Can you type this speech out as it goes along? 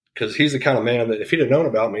because he's the kind of man that if he'd have known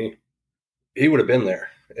about me, he would have been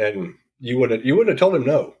there, and you wouldn't have told him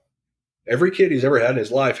no. Every kid he's ever had in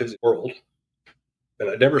his life is his world, and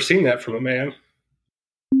I'd never seen that from a man.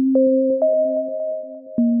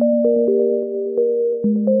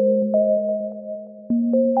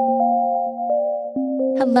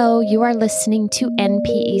 Hello, you are listening to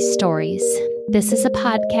NPE Stories. This is a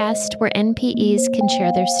podcast where NPEs can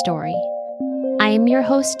share their story. I am your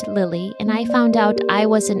host, Lily, and I found out I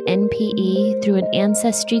was an NPE through an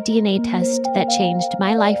ancestry DNA test that changed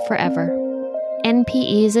my life forever.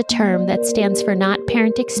 NPE is a term that stands for Not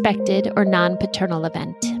Parent Expected or Non-Paternal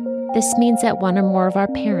Event. This means that one or more of our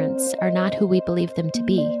parents are not who we believe them to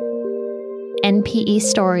be. NPE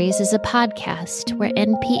Stories is a podcast where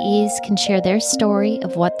NPEs can share their story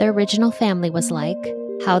of what their original family was like,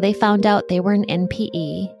 how they found out they were an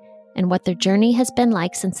NPE, and what their journey has been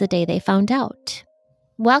like since the day they found out.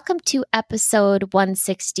 Welcome to episode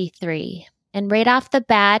 163. And right off the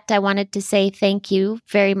bat, I wanted to say thank you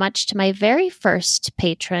very much to my very first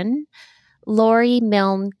patron, Lori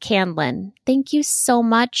Milne Canlin. Thank you so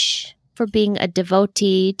much for being a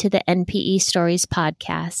devotee to the NPE Stories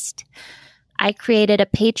podcast. I created a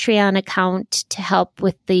Patreon account to help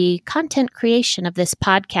with the content creation of this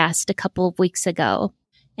podcast a couple of weeks ago.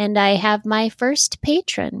 And I have my first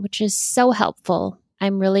patron, which is so helpful.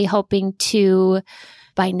 I'm really hoping to,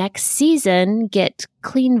 by next season, get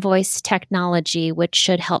clean voice technology, which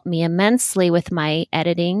should help me immensely with my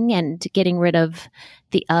editing and getting rid of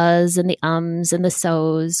the uhs and the ums and the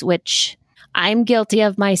so's, which I'm guilty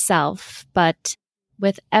of myself. But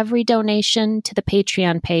with every donation to the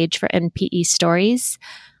Patreon page for NPE Stories,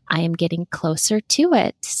 I am getting closer to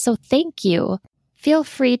it. So thank you. Feel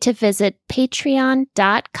free to visit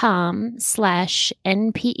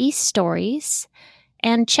patreon.com/NPE Stories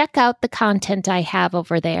and check out the content I have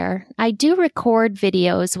over there. I do record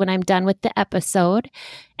videos when I'm done with the episode,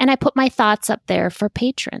 and I put my thoughts up there for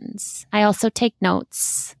patrons. I also take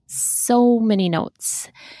notes, so many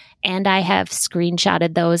notes, and I have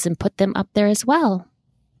screenshotted those and put them up there as well.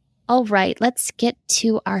 All right, let's get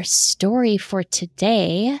to our story for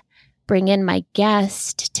today. Bring in my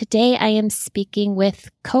guest. Today I am speaking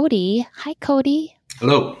with Cody. Hi, Cody.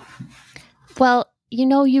 Hello. Well,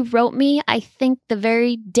 you wrote me, I think, the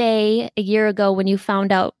very day a year ago when you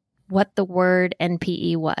found out what the word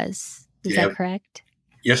NPE was. Is that correct?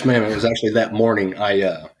 Yes, ma'am. It was actually that morning.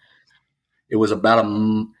 It was about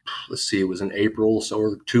it was in April,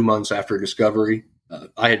 so 2 months after discovery.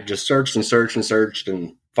 I had just searched and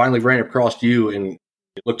finally ran across you and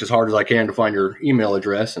looked as hard as I can to find your email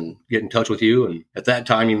address and get in touch with you. And at that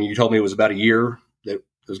time, you told me it was about a year that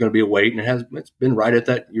there's going to be a wait, and it's been right at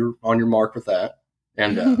that. You're on your mark with that.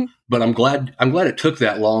 And but I'm glad it took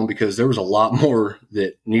that long, because there was a lot more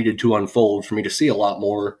that needed to unfold for me to see a lot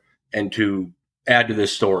more and to add to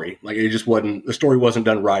this story. Like, the story wasn't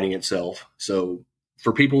done writing itself. So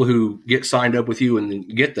for people who get signed up with you and then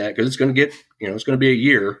get that, because it's going to be a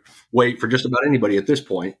year wait for just about anybody at this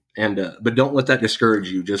point. And but don't let that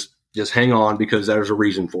discourage you. Just hang on, because there's a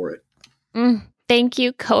reason for it. Thank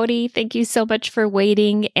you, Cody. Thank you so much for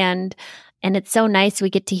waiting. And it's so nice we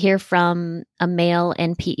get to hear from a male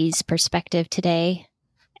NPE's perspective today.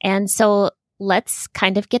 And so let's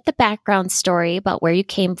kind of get the background story about where you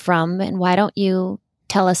came from, and why don't you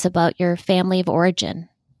tell us about your family of origin?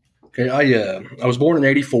 Okay, I was born in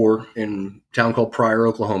 '84 in a town called Pryor,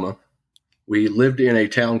 Oklahoma. We lived in a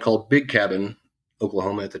town called Big Cabin,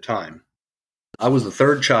 Oklahoma at the time. I was the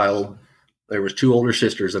third child. There was 2 older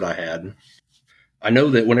sisters that I had. I know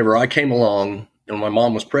that whenever I came along and my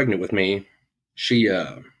mom was pregnant with me,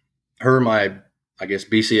 her and my,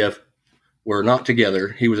 BCF were not together.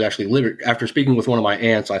 He was actually living, after speaking with one of my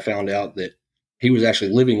aunts, I found out that he was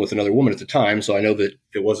actually living with another woman at the time. So I know that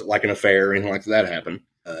it wasn't like an affair or anything like that happened.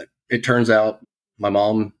 It turns out my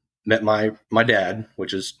mom met my dad,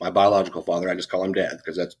 which is my biological father. I just call him Dad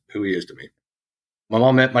because that's who he is to me. My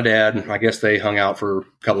mom met my dad, and I guess they hung out for a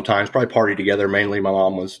couple of times, probably partied together. Mainly my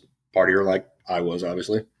mom was a partier like I was,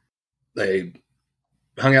 obviously. They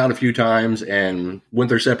hung out a few times and went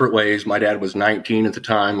their separate ways. My dad was 19 at the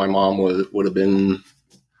time. My mom would have been,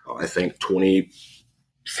 I think,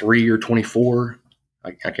 23 or 24.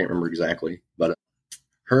 I can't remember exactly. But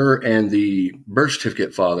her and the birth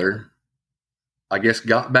certificate father, I guess,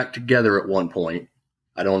 got back together at one point.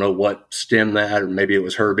 I don't know what stemmed that, or maybe it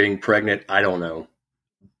was her being pregnant. I don't know.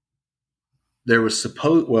 There was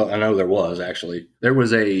I know there was actually. There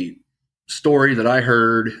was a story that I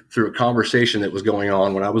heard through a conversation that was going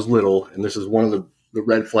on when I was little, and this is one of the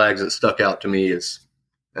red flags that stuck out to me. Is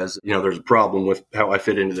As you know, there's a problem with how I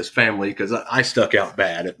fit into this family because I stuck out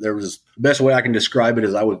bad. The best way I can describe it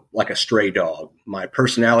is I was like a stray dog. My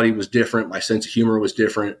personality was different. My sense of humor was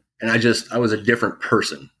different. And I was a different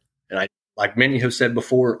person. And like many have said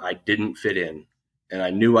before, I didn't fit in. And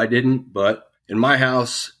I knew I didn't. But in my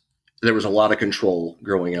house, there was a lot of control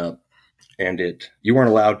growing up. And you weren't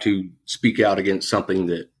allowed to speak out against something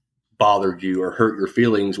that bothered you or hurt your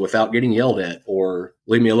feelings without getting yelled at or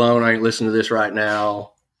leave me alone. I ain't listening to this right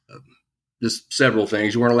now. Just several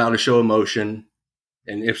things. You weren't allowed to show emotion.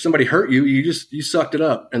 And if somebody hurt you, you sucked it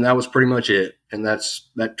up. And that was pretty much it. And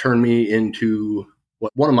that turned me into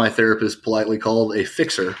what one of my therapists politely called a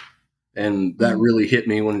fixer. And that really hit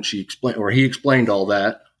me when he explained all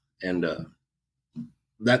that. And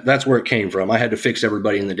that's where it came from. I had to fix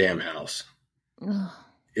everybody in the damn house. Ugh.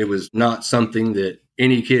 It was not something that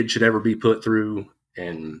any kid should ever be put through.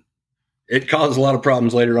 And it caused a lot of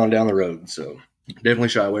problems later on down the road. So definitely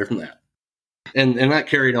shy away from that. And that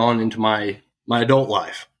carried on into my adult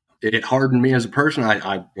life. It hardened me as a person.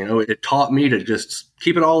 It taught me to just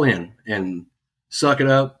keep it all in and suck it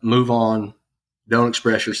up, move on, don't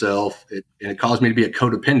express yourself. And it caused me to be a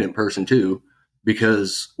codependent person too,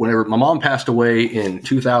 because whenever my mom passed away in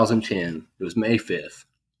 2010, it was May 5th.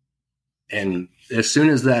 And as soon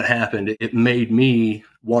as that happened, it made me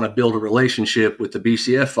want to build a relationship with the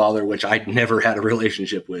BCF father, which I'd never had a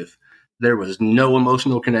relationship with. There was no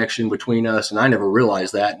emotional connection between us, and I never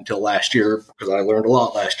realized that until last year, because I learned a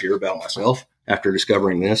lot last year about myself after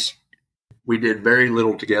discovering this. We did very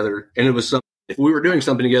little together, and it was something, if we were doing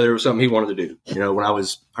something together, it was something he wanted to do. You know, I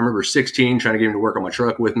remember 16, trying to get him to work on my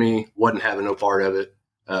truck with me, wasn't having no part of it.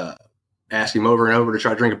 Asked him over and over to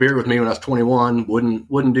try to drink a beer with me when I was 21,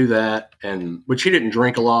 wouldn't do that, which he didn't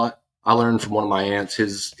drink a lot. I learned from one of my aunts,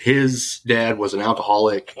 his dad was an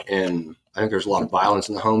alcoholic, and I think there's a lot of violence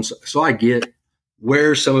in the home. So I get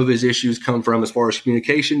where some of his issues come from as far as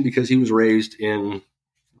communication, because he was raised in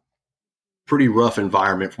a pretty rough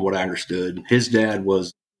environment from what I understood. His dad it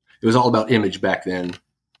was all about image back then.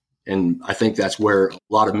 And I think that's where a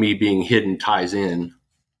lot of me being hidden ties in.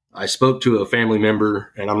 I spoke to a family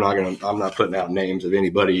member, and I'm not putting out names of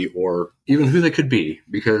anybody or even who they could be,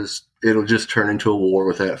 because it'll just turn into a war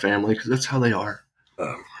with that family, because that's how they are.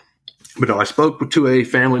 But no, I spoke to a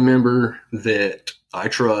family member that I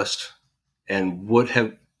trust and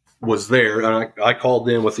was there. And I called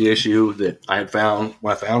them with the issue that I had found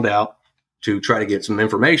when I found out, to try to get some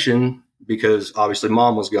information, because obviously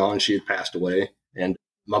mom was gone. She had passed away, and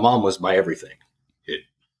my mom was my everything.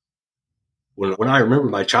 When I remember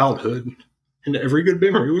my childhood, and every good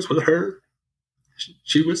memory was with her,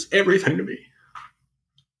 she was everything to me.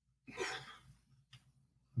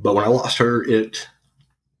 But when I lost her, it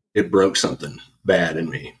broke something bad in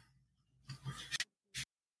me.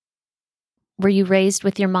 Were you raised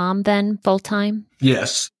with your mom then, full time?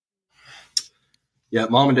 Yes. Yeah,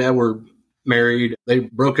 mom and dad were married. They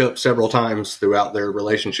broke up several times throughout their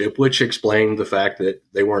relationship, which explained the fact that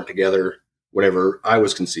they weren't together whenever I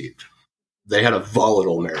was conceived. They had a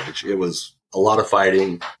volatile marriage. It was a lot of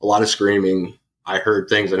fighting, a lot of screaming. I heard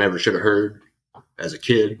things I never should have heard as a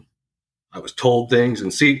kid. I was told things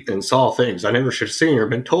and saw things I never should have seen or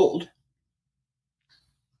been told.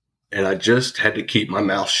 And I just had to keep my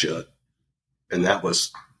mouth shut. And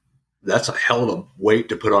that's a hell of a weight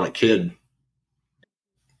to put on a kid.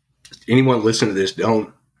 Anyone listening to this,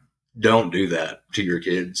 don't do that to your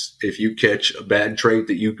kids. If you catch a bad trait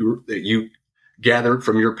that you gathered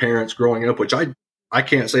from your parents growing up, which I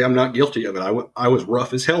can't say I'm not guilty of it. I was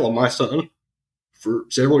rough as hell on my son for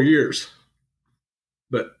several years.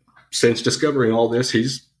 But since discovering all this,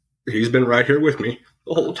 he's been right here with me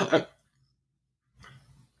the whole time.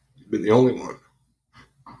 He's been the only one.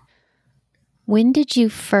 When did you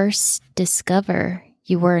first discover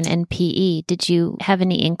you were an NPE? Did you have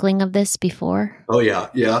any inkling of this before? Oh yeah.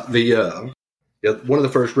 One of the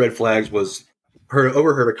first red flags was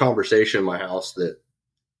overheard a conversation in my house that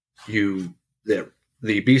the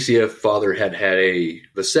BCF father had a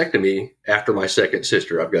vasectomy after my second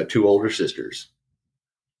sister. I've got two older sisters.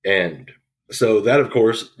 And so that, of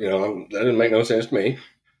course, that didn't make no sense to me.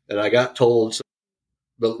 And I got told,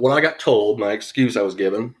 but when I got told, my excuse I was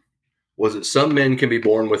given was that some men can be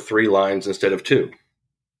born with 3 lines instead of 2.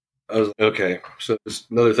 I was like, okay. So it's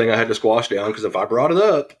another thing I had to squash down, because if I brought it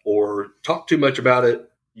up or talked too much about it,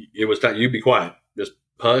 it was time, you be quiet, just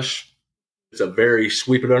hush. It's a very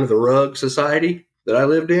sweep it under the rug society that I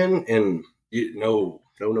lived in. And no.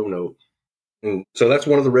 And so that's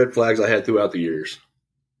one of the red flags I had throughout the years.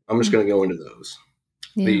 I'm just going to go into those.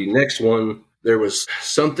 Yeah. The next one, there was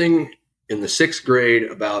something in the 6th grade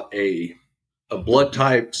about a blood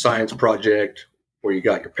type science project where you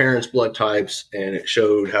got your parents' blood types and it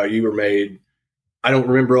showed how you were made. I don't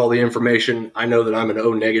remember all the information. I know that I'm an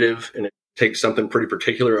O negative, and it takes something pretty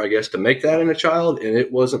particular, I guess, to make that in a child, and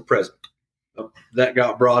it wasn't present. That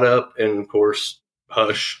got brought up, and of course,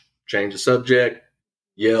 hush, change the subject,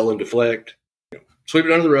 yell and deflect, sweep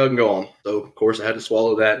it under the rug and go on. So, of course, I had to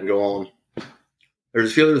swallow that and go on.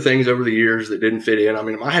 There's a few other things over the years that didn't fit in. I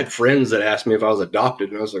mean, I had friends that asked me if I was adopted,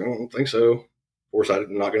 and I was like, I don't think so. Of course,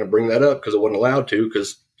 I'm not going to bring that up because I wasn't allowed to,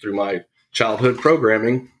 because through my childhood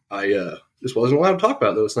programming, I just wasn't allowed to talk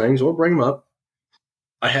about those things or bring them up.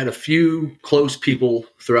 I had a few close people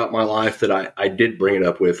throughout my life that I did bring it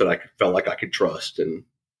up with, that I felt like I could trust and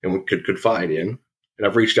we could confide in. And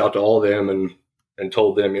I've reached out to all of them and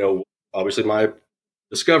told them, obviously my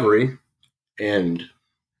discovery, and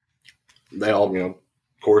they all, of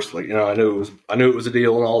course, I knew it was a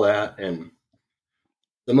deal and all that. And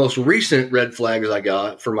the most recent red flags I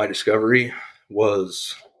got for my discovery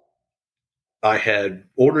was I had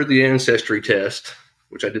ordered the ancestry test,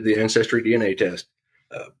 which I did the ancestry DNA test.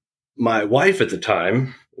 My wife at the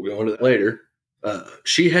time, we'll go into that later,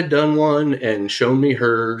 she had done one and shown me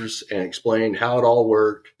hers and explained how it all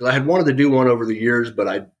worked. I had wanted to do one over the years,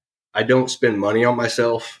 but I don't spend money on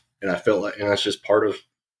myself, and I felt like, and that's just part of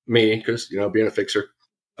me, because, being a fixer,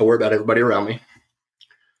 I worry about everybody around me.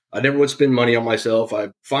 I never would spend money on myself. I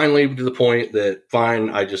finally, to the point that, fine,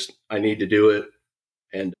 I need to do it.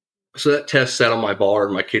 And so that test sat on my bar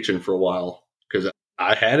in my kitchen for a while, because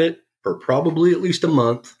I had it for probably at least a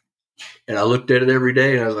month. And I looked at it every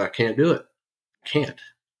day and I was like, I can't do it. I can't.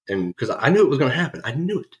 And because I knew it was going to happen. I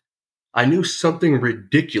knew it. I knew something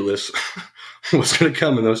ridiculous was going to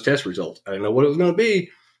come in those test results. I didn't know what it was going to be,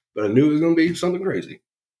 but I knew it was going to be something crazy.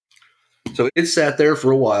 So it sat there for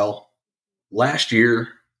a while. Last year,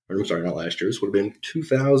 or I'm sorry, not last year, this would have been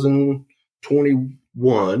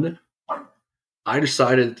 2021. I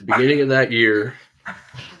decided at the beginning of that year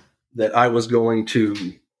that I was going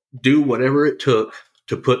to do whatever it took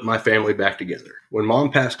to put my family back together. When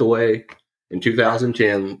Mom passed away in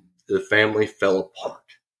 2010, the family fell apart.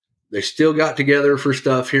 They still got together for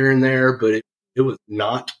stuff here and there, but it was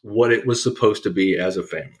not what it was supposed to be as a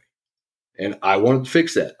family. And I wanted to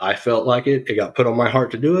fix that. I felt like it got put on my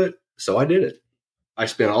heart to do it, so I did it. I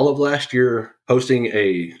spent all of last year hosting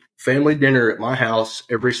a family dinner at my house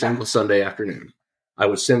every single Sunday afternoon. I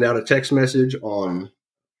would send out a text message on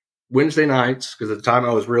Wednesday nights, because at the time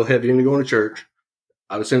I was real heavy into going to church.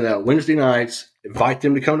 I would send it out Wednesday nights, invite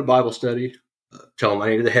them to come to Bible study, tell them I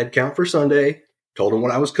needed the head count for Sunday, told them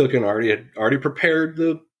what I was cooking. I had already prepared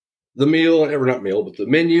the meal, or not meal, but the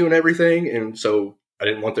menu and everything. And so I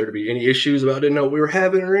didn't want there to be any issues about didn't know what we were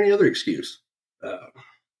having or any other excuse.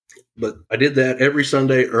 But I did that every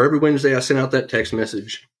Sunday, or every Wednesday I sent out that text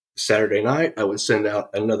message. Saturday night, I would send out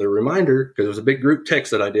another reminder, because it was a big group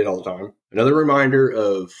text that I did all the time. Another reminder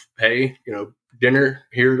of, hey, dinner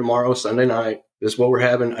here tomorrow, Sunday night. This is what we're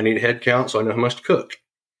having. I need a head count so I know how much to cook.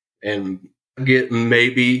 And get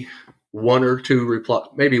maybe one or two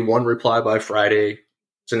maybe one reply by Friday.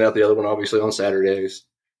 Send out the other one, obviously, on Saturdays.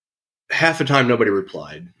 Half the time, nobody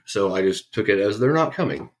replied. So I just took it as they're not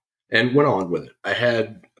coming and went on with it. I had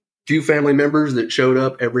a few family members that showed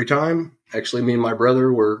up every time. Actually, me and my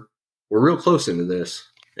brother were real close into this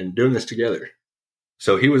and doing this together.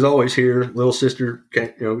 So he was always here. Little sister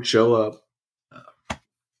would show up.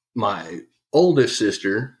 My oldest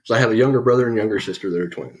sister, so I have a younger brother and younger sister that are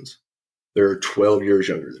twins. They're 12 years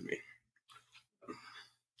younger than me.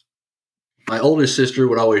 My oldest sister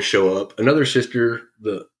would always show up. Another sister,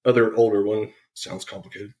 the other older one, sounds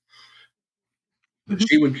complicated, but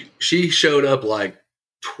she showed up like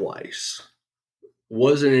twice.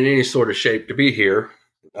 Wasn't in any sort of shape to be here.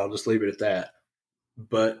 I'll just leave it at that.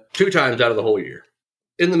 But 2 times out of the whole year.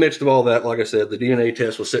 In the midst of all that, like I said, the DNA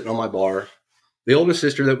test was sitting on my bar. The oldest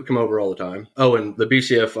sister that would come over all the time. Oh, and the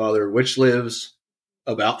BCF father, which lives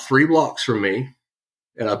about 3 blocks from me.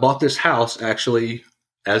 And I bought this house actually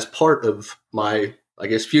as part of my, I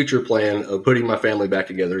guess, future plan of putting my family back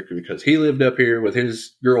together, because he lived up here with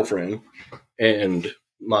his girlfriend. And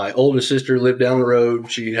my oldest sister lived down the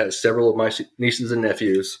road. She has several of my nieces and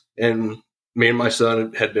nephews. And me and my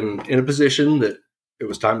son had been in a position that it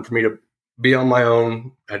was time for me to be on my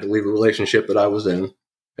own. I had to leave a relationship that I was in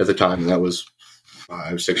at the time. And that was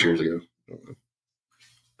 6 years ago.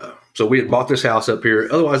 So we had bought this house up here.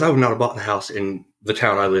 Otherwise, I would not have bought the house in the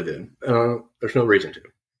town I live in. There's no reason to.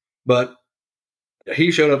 But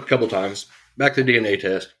he showed up a couple times. Back to the DNA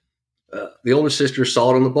test. The oldest sister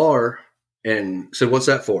saw it on the bar and said, "What's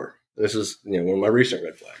that for?" This is one of my recent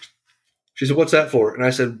red flags. She said, "What's that for?" And I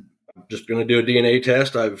said, "I'm just going to do a DNA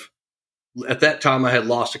test." At that time, I had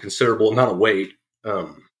lost a considerable amount of weight.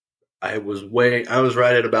 Um, I was right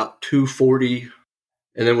at about 240.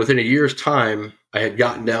 And then within a year's time, I had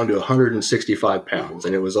gotten down to 165 pounds,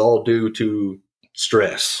 and it was all due to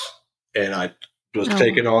stress. And I was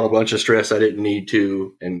taking on a bunch of stress I didn't need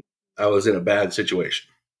to, and I was in a bad situation.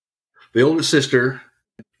 The oldest sister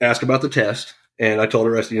asked about the test, and I told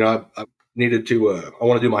her, I needed to, I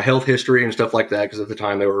want to do my health history and stuff like that, because at the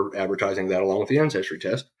time they were advertising that along with the ancestry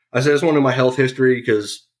test. I said, I just want to do my health history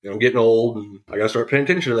because I'm getting old and I got to start paying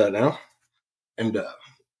attention to that now. And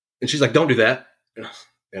she's like, don't do that.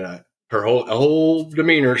 And her whole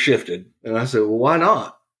demeanor shifted. And I said, well, why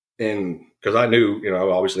not? And because I knew, I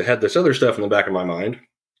obviously had this other stuff in the back of my mind,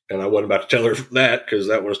 and I wasn't about to tell her that because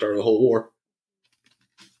that would have started a whole war.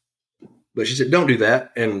 But she said, don't do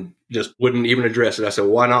that, and just wouldn't even address it. I said,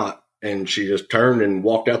 well, why not? And she just turned and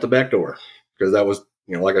walked out the back door, because that was,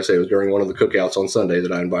 like I said, it was during one of the cookouts on Sunday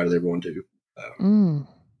that I invited everyone to.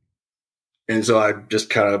 And so I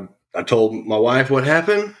just I told my wife what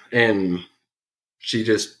happened, and she's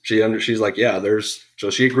like, yeah, so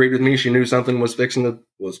she agreed with me. She knew something was fixing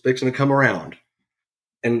to come around.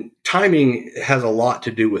 And timing has a lot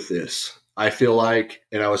to do with this. I feel like,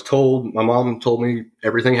 and my mom told me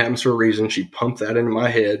everything happens for a reason. She pumped that into my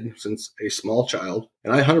head since a small child.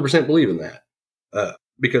 And I 100% believe in that.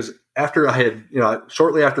 Because after I had,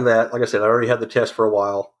 shortly after that, like I said, I already had the test for a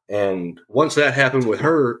while. And once that happened with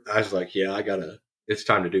her, I was like, yeah, it's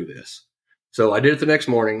time to do this. So I did it the next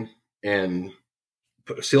morning and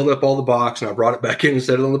sealed up all the box, and I brought it back in and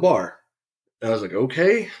set it on the bar. And I was like,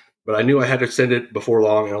 okay. But I knew I had to send it before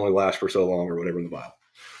long, and only last for so long or whatever in the vial.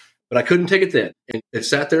 But I couldn't take it then. And it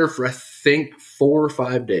sat there for, I think, 4 or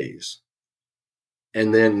 5 days.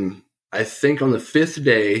 And then I think on the 5th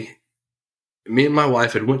day, me and my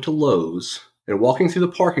wife had went to Lowe's, and walking through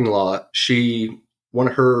the parking lot, one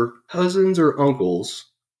of her cousins or uncles,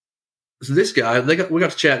 so this guy, we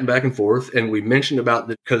got to chatting back and forth, and we mentioned about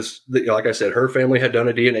because, like I said, her family had done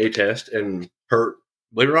a DNA test, and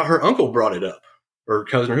believe it or not, her uncle brought it up, or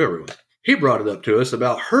cousin or whoever it was. He brought it up to us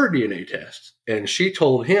about her DNA test, and she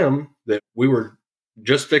told him that we were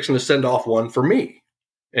just fixing to send off one for me.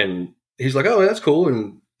 And he's like, oh, that's cool.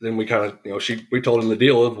 And then we kind of, we told him the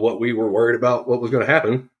deal of what we were worried about, what was going to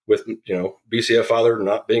happen with, BCF father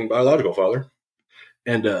not being biological father.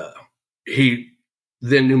 And he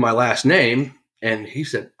then knew my last name, and he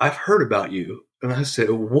said, I've heard about you. And I said,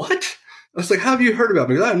 what? I was like, how have you heard about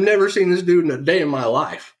me? Because I've never seen this dude in a day in my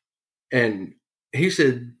life. And he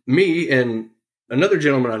said, me and another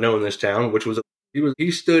gentleman I know in this town, he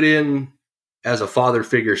stood in as a father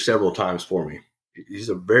figure several times for me. He's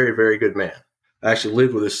a very, very good man. I actually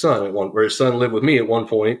lived with his son where his son lived with me at one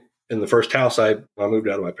point in the first house. I moved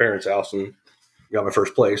out of my parents' house and got my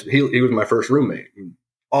first place. He was my first roommate.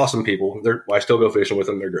 Awesome people. I still go fishing with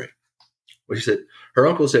them. They're great. But she said, her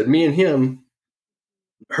uncle said, me and him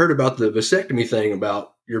heard about the vasectomy thing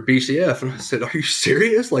about your BCF. And I said, are you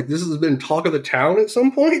serious? Like, this has been talk of the town at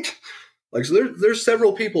some point? Like, so there's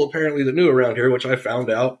several people apparently that knew around here, which I found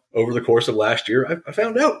out over the course of last year. I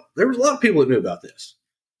found out there was a lot of people that knew about this.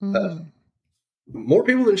 More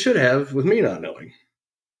people than should have, with me not knowing.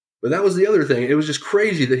 But that was the other thing. It was just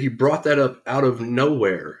crazy that he brought that up out of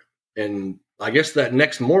nowhere. And I guess that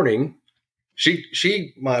next morning,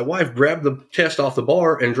 my wife grabbed the test off the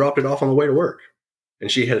bar and dropped it off on the way to work.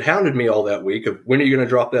 And she had hounded me all that week of, when are you going to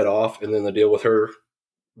drop that off? And then the deal with her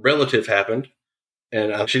relative happened.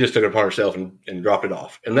 And she just took it upon herself and dropped it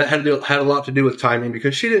off. And that had a lot to do with timing,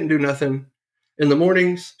 because she didn't do nothing in the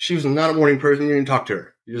mornings. She was not a morning person. You didn't talk to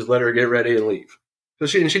her. You just let her get ready and leave. So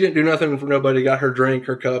she didn't do nothing for nobody, got her drink,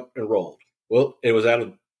 her cup, and rolled. Well, it was out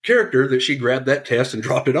of character that she grabbed that test and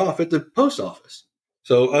dropped it off at the post office.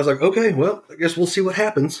 So I was like, okay, well, I guess we'll see what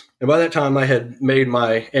happens. And by that time, I had made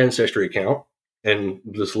my Ancestry account and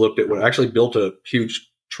just looked at when I actually built a huge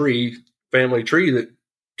family tree that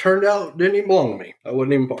turned out didn't even belong to me. I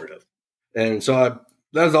wasn't even part of it. And so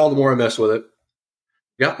that was all the more I messed with it.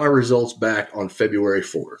 Got my results back on February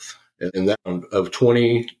 4th of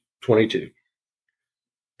 2022.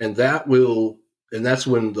 And that's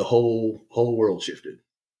when the whole world shifted.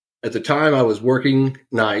 At the time, I was working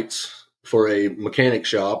nights for a mechanic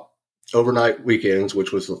shop, overnight weekends,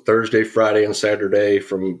 which was Thursday, Friday, and Saturday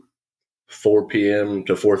from 4 p.m.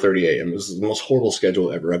 to 4:30 a.m. It was the most horrible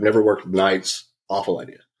schedule ever. I've never worked nights. Awful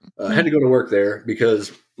idea. I had to go to work there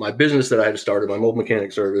because my business that I had started, my mobile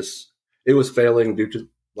mechanic service, it was failing due to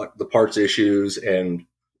like the parts issues and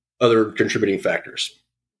other contributing factors.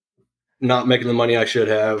 Not making the money I should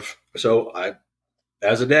have. So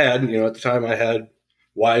as a dad, at the time I had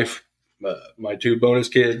wife, my 2 bonus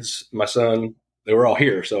kids, my son, they were all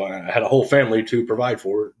here. So I had a whole family to provide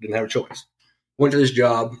for. Didn't have a choice. went to this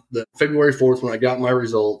job. The February 4th, when I got my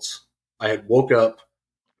results, I had woke up,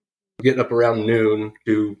 getting up around noon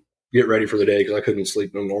to get ready for the day because I couldn't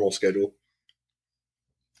sleep in a normal schedule.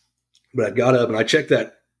 But I got up and I checked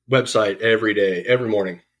that website every day, every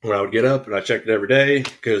morning. When I would get up, and I checked it every day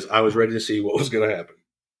because I was ready to see what was going to happen.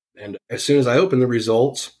 And as soon as I opened the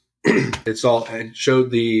results, it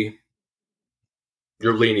showed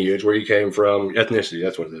your lineage, where you came from, ethnicity.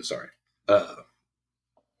 That's what it is. Sorry.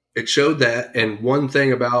 It showed that. And one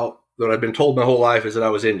thing about that I've been told my whole life is that I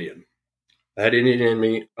was Indian. I had Indian in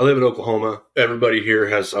me. I live in Oklahoma. Everybody here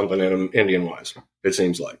has something in them, Indian-wise, it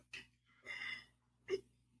seems like.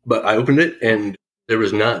 But I opened it, and there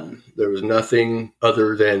was none. There was nothing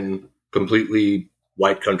other than completely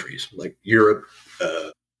white countries, like Europe.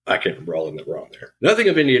 I can't remember all of them that were on there. Nothing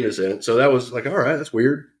of Indian is in it. So that was like, all right, that's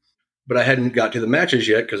weird. But I hadn't got to the matches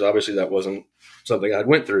yet because obviously that wasn't something I'd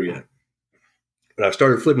went through yet. But I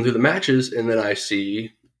started flipping through the matches, and then I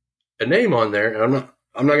see a name on there. And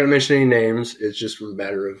I'm not going to mention any names. It's just a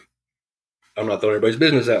matter of I'm not throwing everybody's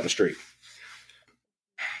business out in the street.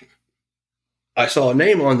 I saw a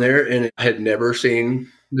name on there, and I had never seen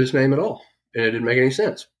this name at all. And it didn't make any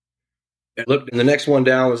sense. I looked, and the next one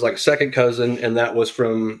down was like a second cousin, and that was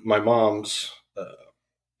from my mom's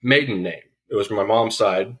maiden name. It was from my mom's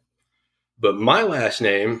side. But my last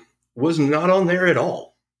name was not on there at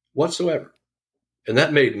all, whatsoever. And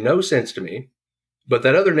that made no sense to me. But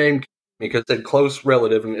that other name, because it said close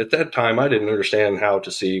relative, and at that time, I didn't understand how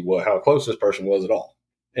to see how close this person was at all.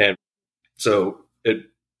 And so it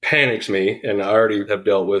panics me, and I already have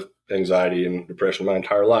dealt with anxiety and depression my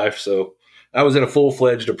entire life. So I was in a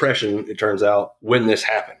full-fledged depression, it turns out, when this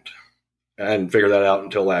happened. I hadn't figured that out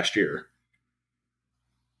until last year.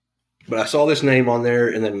 But I saw this name on there,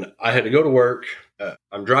 and then I had to go to work.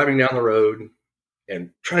 I'm driving down the road and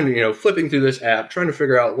trying to, flipping through this app, trying to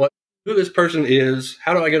figure out who this person is.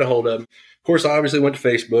 How do I get a hold of them? Of course, I obviously went to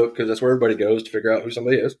Facebook because that's where everybody goes to figure out who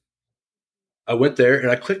somebody is. I went there, and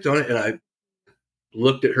I clicked on it, and I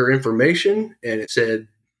looked at her information, and it said,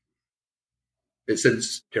 I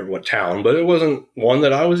can't remember what town, but it wasn't one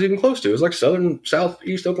that I was even close to. It was like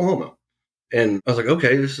southeast Oklahoma. And I was like,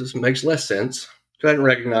 okay, this makes less sense. I didn't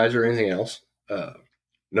recognize her or anything else.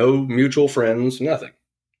 No mutual friends, nothing.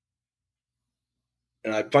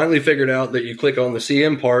 And I finally figured out that you click on the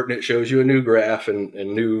CM part and it shows you a new graph and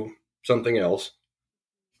new something else.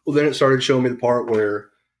 Well, then it started showing me the part where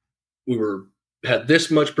we had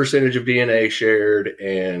this much percentage of DNA shared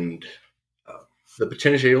and the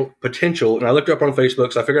potential. And I looked her up on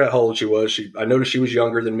Facebook, so I figured out how old she was. I noticed she was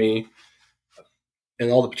younger than me.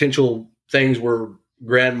 And all the potential things were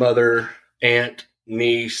grandmother, aunt,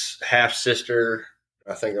 niece, half-sister.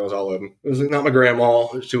 I think that was all of them. It was not my grandma.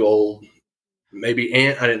 It was too old. Maybe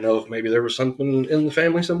aunt. I didn't know if maybe there was something in the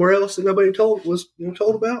family somewhere else that nobody was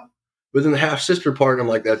told about. But then the half-sister part, I'm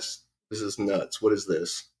like, this is nuts. What is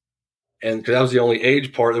this? And because that was the only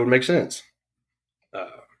age part that would make sense.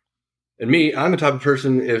 And me, I'm the type of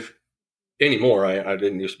person, if anymore, I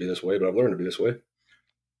didn't used to be this way, but I've learned to be this way.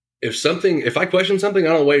 If I question something,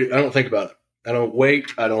 I don't wait. I don't think about it. I don't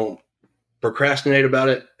wait. I don't procrastinate about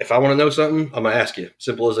it. If I want to know something, I'm going to ask you.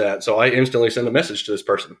 Simple as that. So I instantly send a message to this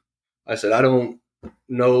person. I said, I don't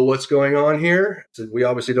know what's going on here. I said, we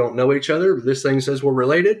obviously don't know each other, but this thing says we're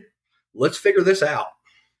related. Let's figure this out.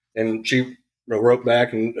 And she wrote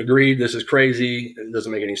back and agreed, this is crazy. It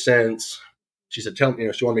doesn't make any sense. She said, she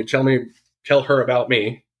wanted me to tell her about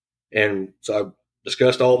me. And so I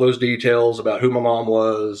discussed all those details about who my mom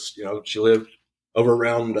was. She lived over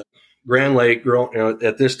around Grand Lake.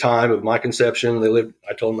 At this time of my conception,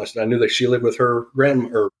 I told them, I said, I knew that she lived with her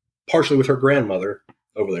partially with her grandmother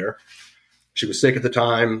over there. She was sick at the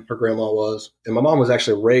time, her grandma was. And my mom was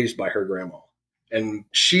actually raised by her grandma. And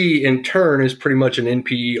she, in turn, is pretty much an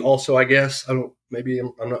NPE also, I guess. I'm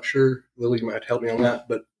not sure. Lily might help me on that.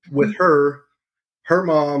 But with her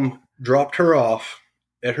mom dropped her off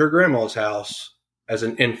at her grandma's house as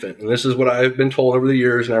an infant. And this is what I've been told over the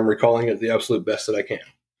years, and I'm recalling it the absolute best that I can,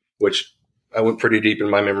 which I went pretty deep in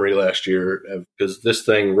my memory last year because this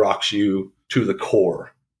thing rocks you to the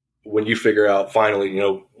core. When you figure out finally,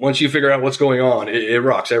 once you figure out what's going on, it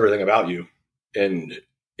rocks everything about you. And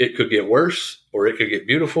it could get worse or it could get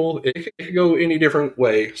beautiful. It could go any different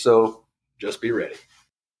way. So just be ready.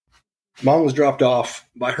 Mom was dropped off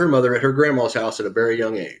by her mother at her grandma's house at a very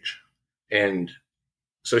young age. And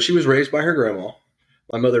so she was raised by her grandma.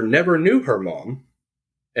 My mother never knew her mom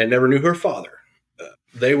and never knew her father.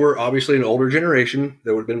 They were obviously an older generation.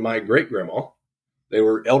 That would have been my great-grandma. They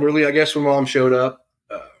were elderly, I guess, when Mom showed up.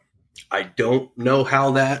 I don't know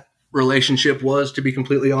how that relationship was, to be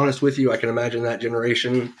completely honest with you. I can imagine that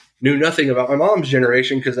generation knew nothing about my mom's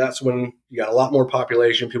generation, because that's when you got a lot more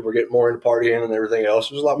population. People were getting more into partying and everything else.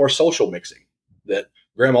 There was a lot more social mixing that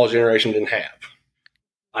grandma's generation didn't have.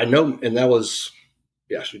 I know, and that was,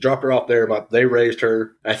 yeah, she dropped her off there. They raised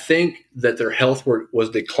her. I think that their health was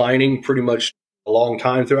declining pretty much a long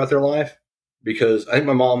time throughout their life, because I think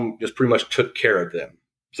my mom just pretty much took care of them.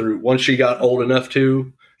 Once she got old enough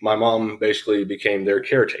to, my mom basically became their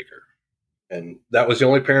caretaker. And that was the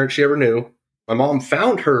only parent she ever knew. My mom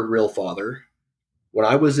found her real father when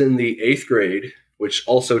I was in the 8th grade, which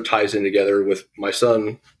also ties in together with my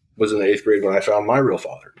son was in the 8th grade when I found my real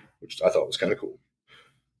father, which I thought was kind of cool.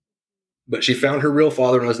 But she found her real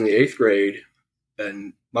father when I was in the 8th grade.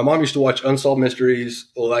 And my mom used to watch Unsolved Mysteries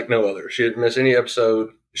like no other. She didn't miss any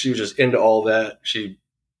episode. She was just into all that. She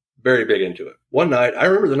very big into it. One night, I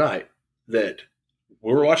remember the night that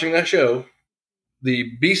we were watching that show.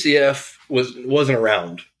 The BCF wasn't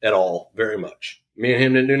around at all very much. Me and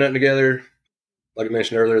him didn't do nothing together. Like I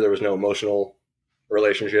mentioned earlier, there was no emotional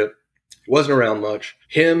relationship. He wasn't around much.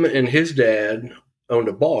 Him and his dad owned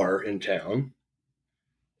a bar in town.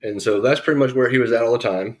 And so that's pretty much where he was at all the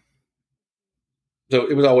time. So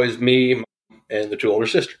it was always me and the 2 older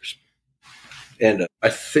sisters. And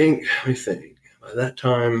let me think, by that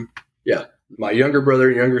time, yeah, my younger brother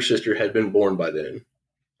and younger sister had been born by then,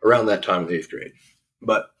 around that time in the 8th grade.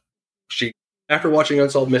 But after watching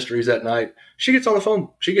Unsolved Mysteries that night, she gets on the phone.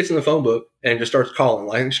 She gets in the phone book and just starts calling.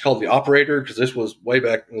 I think she called the operator, because this was way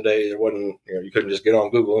back in the day. There wasn't, you couldn't just get on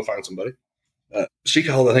Google and find somebody. She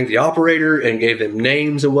called, I think, the operator and gave them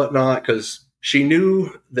names and whatnot, because she knew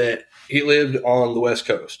that he lived on the West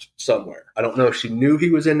Coast somewhere. I don't know if she knew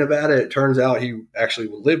he was in Nevada. It turns out he actually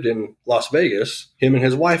lived in Las Vegas, him and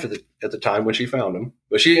his wife at the time when she found him.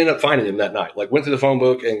 But she ended up finding him that night. Like, went through the phone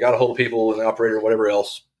book and got a hold of people and the operator and whatever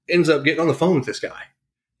else. Ends up getting on the phone with this guy.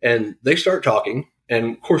 And they start talking.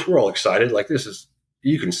 And, of course, we're all excited. Like,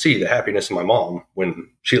 you can see the happiness of my mom when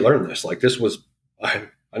she learned this. Like, this was, I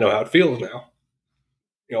know how it feels now.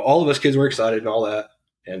 All of us kids were excited and all that.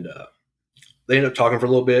 And they end up talking for a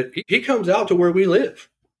little bit. He comes out to where we live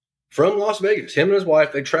from Las Vegas. Him and his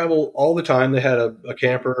wife, they travel all the time. They had a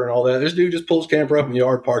camper and all that. This dude just pulls camper up in the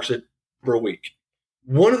yard, parks it for a week.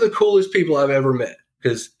 One of the coolest people I've ever met.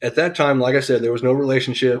 Because at that time, like I said, there was no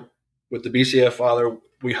relationship with the BCF father.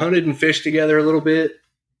 We hunted and fished together a little bit.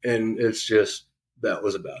 And it's just, that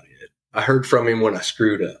was about it. I heard from him when I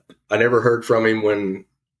screwed up. I never heard from him when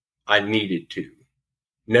I needed to.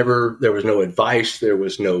 Never, there was no advice. There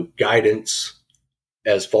was no guidance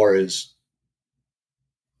as far as,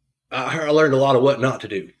 I learned a lot of what not to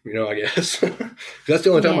do, I guess. That's the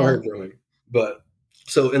only time I heard from him. But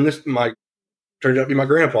so in this, turned out to be my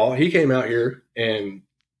grandpa. He came out here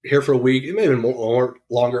for a week. It may have been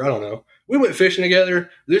longer. I don't know. We went fishing together.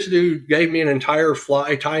 This dude gave me an entire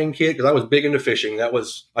fly tying kit, because I was big into fishing.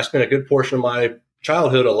 I spent a good portion of my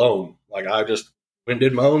childhood alone. Like, I just went and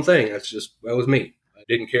did my own thing. That was me. I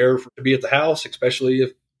didn't care to be at the house, especially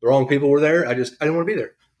if the wrong people were there. I didn't want to be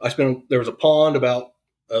there. There was a pond about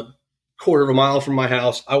a quarter of a mile from my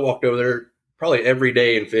house. I walked over there probably every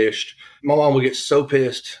day and fished. My mom would get so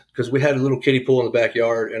pissed because we had a little kiddie pool in the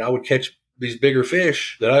backyard, and I would catch these bigger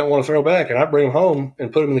fish that I didn't want to throw back, and I'd bring them home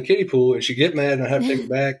and put them in the kiddie pool, and she'd get mad, and I'd have to take them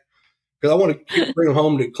back because I wanted to bring them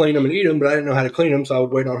home to clean them and eat them, but I didn't know how to clean them, so I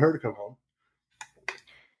would wait on her to come home.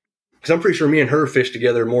 Because I'm pretty sure me and her fished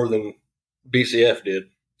together more than BCF did.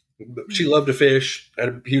 But she loved to fish, had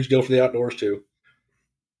a huge deal for the outdoors too.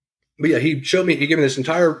 But yeah, he gave me this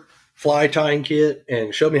entire fly tying kit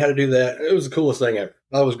and showed me how to do that. It was the coolest thing ever.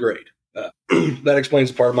 That was great. That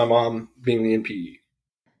explains the part of my mom being the NPE.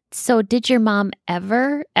 So did your mom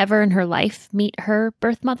ever in her life meet her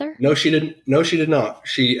birth mother? No, she didn't. No, she did not.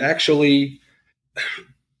 She actually,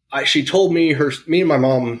 she told me me and my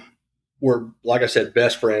mom were, like I said,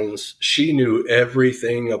 best friends. She knew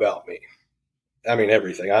everything about me. I mean,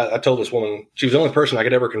 everything. I told this woman, she was the only person I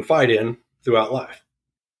could ever confide in throughout life.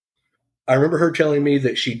 I remember her telling me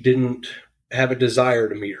that she didn't have a desire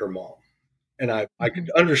to meet her mom. And I could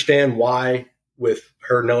understand why, with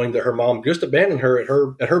her knowing that her mom just abandoned her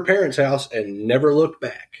at her parents' house and never looked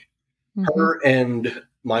back. Mm-hmm. Her and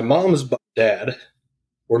my mom's dad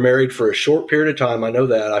were married for a short period of time. I know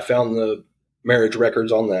that. I found the marriage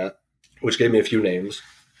records on that, which gave me a few names.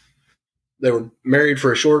 They were married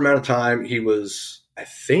for a short amount of time. He was, I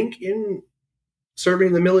think, serving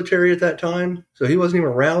in the military at that time. So he wasn't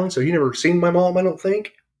even around. So he never seen my mom, I don't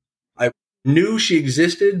think. I knew she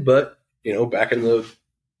existed, but, back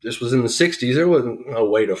this was in the 60s. There wasn't a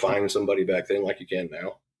way to find somebody back then like you can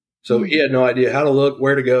now. So he had no idea how to look,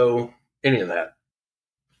 where to go, any of that.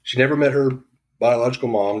 She never met her biological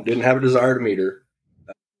mom, didn't have a desire to meet her.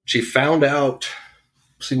 She found out,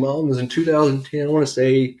 see, mom was in 2010, I want to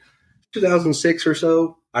say 2006 or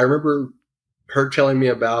so. I remember her telling me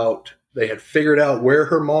about they had figured out where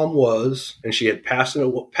her mom was, and she had passed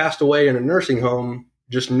away in a nursing home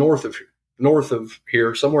just north of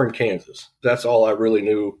here, somewhere in Kansas. That's all I really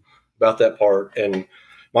knew about that part. And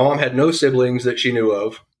my mom had no siblings that she knew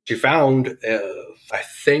of. She found, I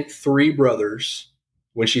think, 3 brothers.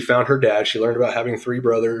 When she found her dad, she learned about having 3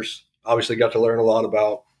 brothers. Obviously, got to learn a lot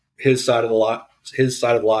about his side of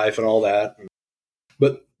life and all that.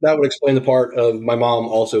 But that would explain the part of my mom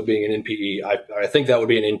also being an NPE. I think that would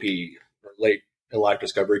be an NPE, late in life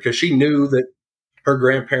discovery, because she knew that her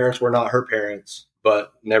grandparents were not her parents,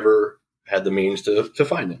 but never had the means to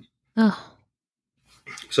find them. Oh.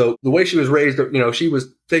 So the way she was raised, she was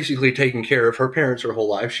basically taking care of her parents her whole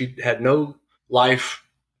life. She had no life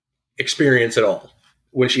experience at all.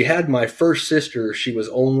 When she had my first sister,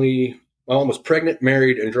 my mom was pregnant,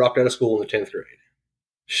 married, and dropped out of school in the 10th grade.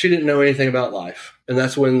 She didn't know anything about life. And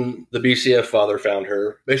that's when the BCF father found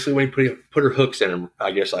her. Basically, when he put her hooks in him,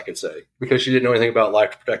 I guess I could say, because she didn't know anything about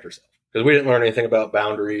life to protect herself. Because we didn't learn anything about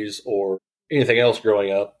boundaries or anything else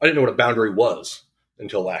growing up. I didn't know what a boundary was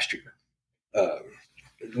until last year.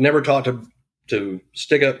 Never taught to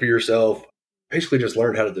stick up for yourself. Basically just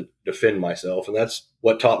learned how to defend myself. And that's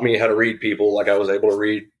what taught me how to read people. Like I was able to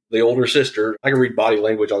read the older sister. I can read body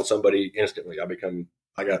language on somebody instantly.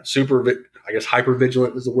 I got hyper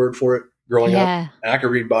vigilant is the word for it growing up. And I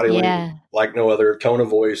could read body language like no other, tone of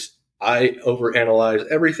voice. I overanalyze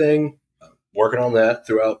everything. Working on that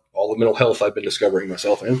throughout all the mental health I've been discovering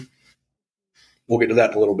myself in. We'll get to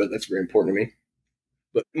that in a little bit. That's very important to me.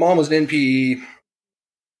 But mom was an NPE.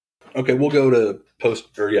 Okay, we'll go to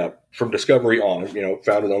from discovery on,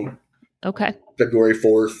 founded on February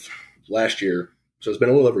 4th last year. So it's been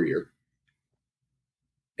a little over a year.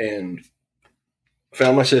 And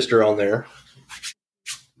found my sister on there,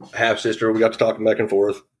 half sister. We got to talking back and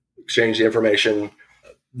forth, exchange the information.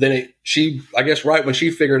 Then I guess right when she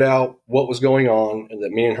figured out what was going on and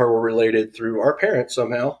that me and her were related through our parents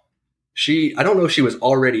somehow, I don't know if she was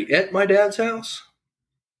already at my dad's house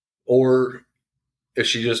or if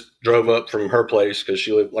she just drove up from her place because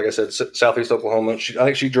she lived, like I said, southeast Oklahoma. I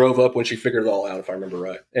think she drove up when she figured it all out, if I remember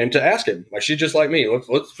right. And to ask him, like she's just like me,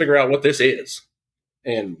 let's figure out what this is.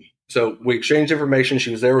 And so we exchanged information.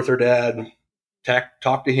 She was there with her dad,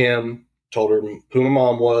 talked to him, told her who my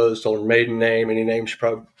mom was, told her maiden name, any name she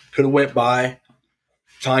probably could have went by,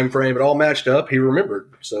 time frame, it all matched up. He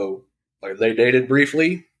remembered. So like they dated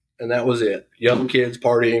briefly, and that was it. Young kids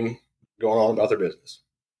partying, going on about their business.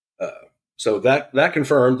 So that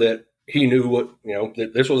confirmed that he knew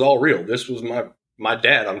that this was all real. This was my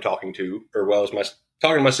dad I'm talking to, or I was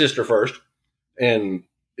talking to my sister first, and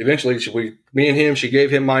eventually me and him, she gave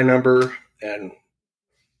him my number, and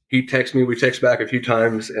he texted me. We text back a few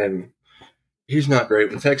times, and he's not great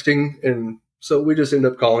with texting, and so we just end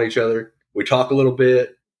up calling each other. We talk a little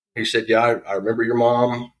bit. He said, "Yeah, I remember your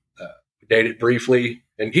mom. We dated briefly,"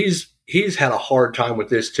 and he's had a hard time with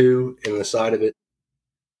this too. In the side of it,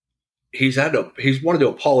 he's wanted to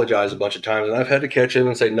apologize a bunch of times, and I've had to catch him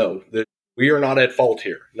and say, "No, that we are not at fault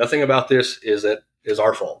here. Nothing about this is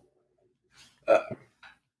our fault."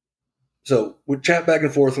 So we chat back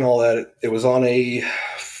and forth and all that. It was on a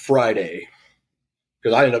Friday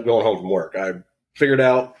because I ended up going home from work. I figured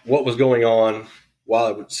out what was going on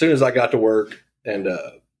as soon as I got to work, and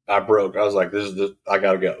I broke. I was like, I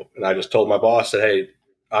got to go. And I just told my boss that, hey,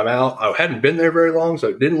 I'm out. I hadn't been there very long, so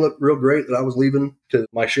it didn't look real great that I was leaving to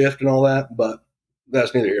my shift and all that, but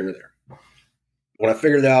that's neither here nor there. When I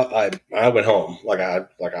figured it out, I went home.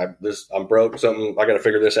 I'm broke, something, I got to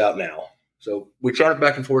figure this out now. So we chatted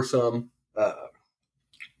back and forth some,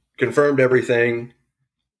 confirmed everything.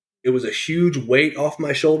 It was a huge weight off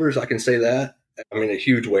my shoulders. I can say that. I mean, a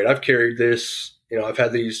huge weight. I've carried this, I've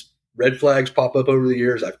had these red flags pop up over the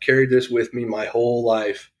years. I've carried this with me my whole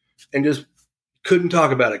life and just couldn't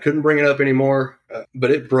talk about it. Couldn't bring it up anymore. But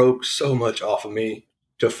it broke so much off of me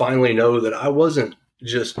to finally know that I wasn't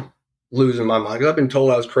just losing my mind. I've been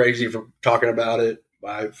told I was crazy for talking about it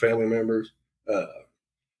by family members,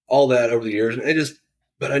 all that over the years.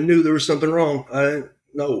 But I knew there was something wrong.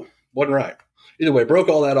 Wasn't right. Either way, broke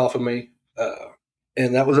all that off of me.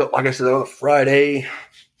 And that was, like I said, on a Friday.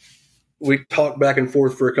 We talked back and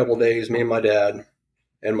forth for a couple of days, me and my dad.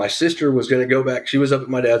 And my sister was going to go back. She was up at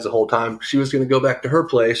my dad's the whole time. She was going to go back to her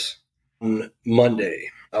place on Monday.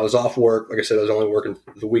 I was off work. Like I said, I was only working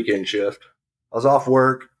the weekend shift. I was off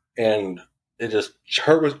work, and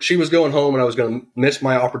she was going home, and I was going to miss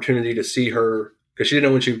my opportunity to see her because she didn't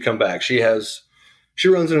know when she would come back. She She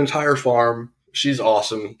runs an entire farm. She's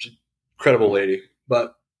awesome. She's an incredible lady.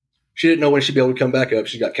 But she didn't know when she'd be able to come back up.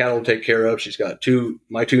 She's got cattle to take care of. She's got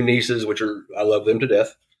my two nieces, I love them to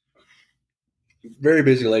death. Very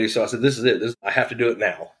busy lady. So I said, this is it. I have to do it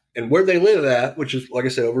now. And where they live at, which is, like I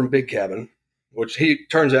said, over in Big Cabin, which he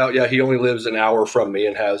turns out, he only lives an hour from me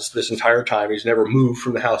and has this entire time. He's never moved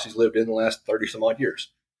from the house he's lived in the last 30 some odd years.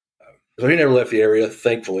 So he never left the area,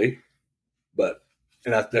 thankfully.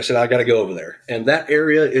 And I said, I got to go over there. And that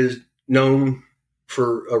area is known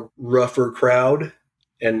for a rougher crowd.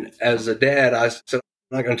 And as a dad, I said,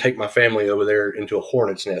 I'm not going to take my family over there into a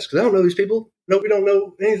hornet's nest because I don't know these people. No, we don't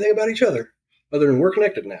know anything about each other other than we're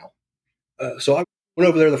connected now. So I went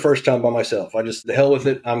over there the first time by myself. I just, the hell with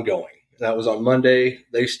it, I'm going. That was on Monday.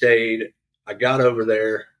 They stayed. I got over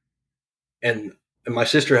there, and my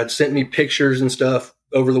sister had sent me pictures and stuff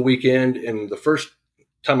over the weekend. And the first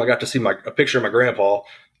time I got to see a picture of my grandpa,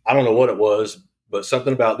 I don't know what it was, but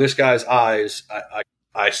something about this guy's eyes,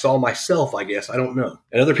 I saw myself, I guess. I don't know.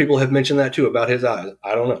 And other people have mentioned that too about his eyes.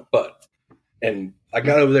 I don't know. And I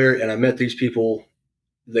got over there and I met these people.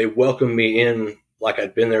 They welcomed me in like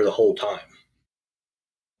I'd been there the whole time.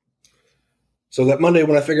 So that Monday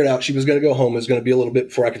when I figured out she was going to go home, it was going to be a little bit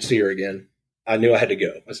before I could see her again. I knew I had to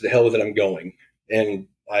go. I said, the hell with it, I'm going. And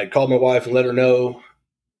I called my wife and let her know.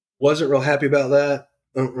 Wasn't real happy about that.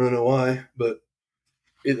 I don't really know why, but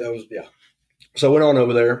yeah. So I went on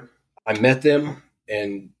over there. I met them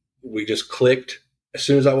and we just clicked. As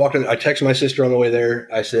soon as I walked in, I texted my sister on the way there.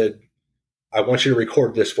 I said, I want you to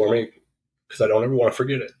record this for me because I don't ever want to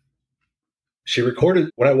forget it. She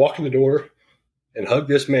recorded when I walked in the door and hugged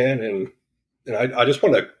this man. And I just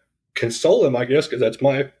want to console him, I guess, because that's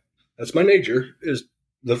my nature is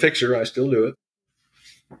the fixer. I still do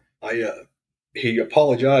it. He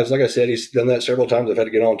apologized. Like I said, he's done that several times. I've had to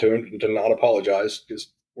get on to him to not apologize because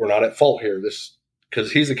we're not at fault here. Because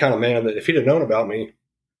he's the kind of man that if he'd have known about me,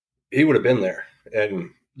 he would have been there,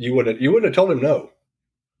 and you wouldn't have told him no.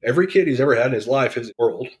 Every kid he's ever had in his life is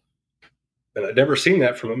world, and I've never seen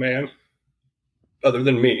that from a man other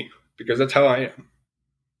than me because that's how I am.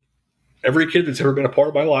 Every kid that's ever been a part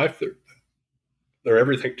of my life, they're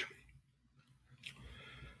everything to me.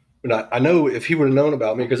 But I know if he would have known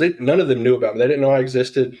about me, because none of them knew about me. They didn't know I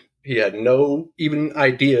existed. He had no even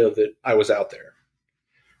idea that I was out there.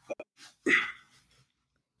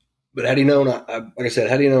 But had he known, like I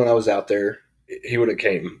said, had he known I was out there, he would have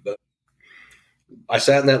came. But I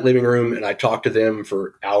sat in that living room and I talked to them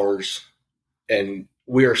for hours, and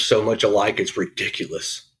we are so much alike, it's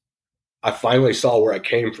ridiculous. I finally saw where I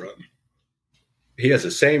came from. He has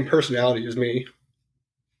the same personality as me.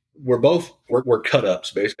 We're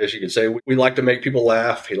cut-ups, basically, as you could say. We like to make people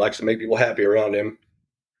laugh. He likes to make people happy around him.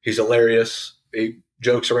 He's hilarious. He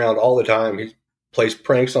jokes around all the time. He plays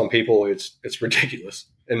pranks on people. It's ridiculous.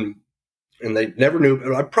 And they never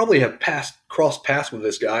knew. I probably have crossed paths with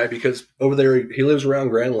this guy because over there, he lives around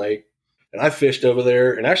Grand Lake. And I fished over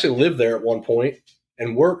there and actually lived there at one point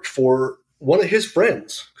and worked for one of his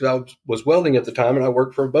friends because I was welding at the time, and I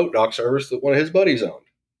worked for a boat dock service that one of his buddies owned.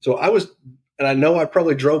 So and I know I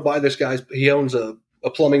probably drove by this guy's, he owns a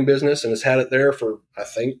plumbing business and has had it there for, I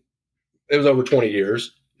think, it was over 20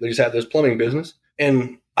 years that he's had this plumbing business.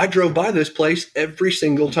 And I drove by this place every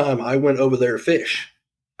single time I went over there to fish.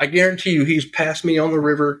 I guarantee you he's passed me on the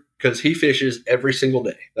river because he fishes every single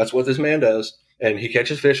day. That's what this man does. And he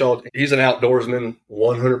catches fish he's an outdoorsman,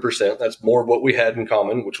 100%. That's more of what we had in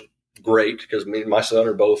common, which was great because me and my son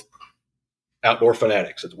are both outdoor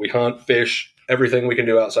fanatics. We hunt, fish, everything we can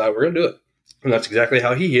do outside, we're going to do it. And that's exactly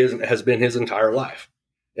how he is and has been his entire life.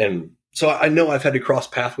 And so I know I've had to cross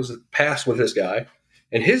paths with this guy.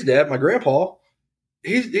 And his dad, my grandpa,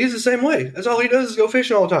 he's the same way. That's all he does is go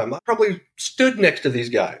fishing all the time. I probably stood next to these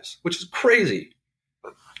guys, which is crazy.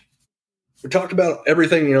 We talked about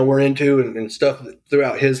everything, we're into and stuff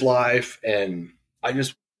throughout his life. And I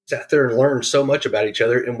just sat there and learned so much about each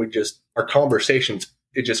other. And our conversations,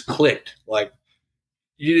 it just clicked. Like,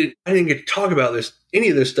 I didn't get to talk about any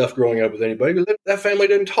of this stuff growing up with anybody because that family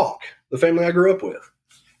didn't talk. The family I grew up with.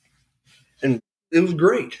 And it was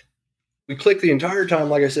great. We clicked the entire time,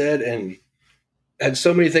 like I said, and had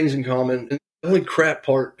so many things in common. And the only crap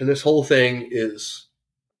part to this whole thing is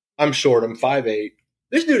I'm short. I'm 5'8".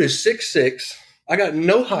 This dude is 6'6". I got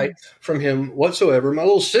no height from him whatsoever. My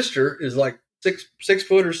little sister is like 6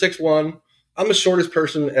 foot or 6'1". I'm the shortest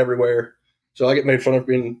person everywhere. So I get made fun of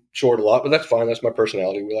being short a lot, but that's fine. That's my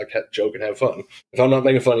personality. We like to joke and have fun. If I'm not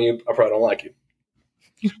making fun of you, I probably don't like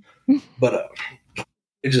you. But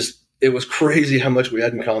it was crazy how much we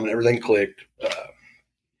had in common. Everything clicked.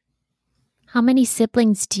 How many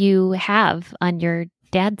siblings do you have on your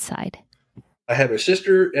dad's side? I have a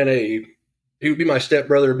sister and he would be my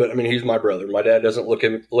stepbrother, but I mean, he's my brother. My dad doesn't look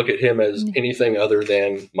at him as anything other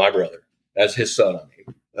than my brother, as his son.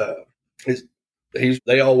 I mean,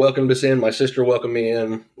 they all welcomed us in. My sister welcomed me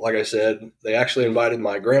in. Like I said, they actually invited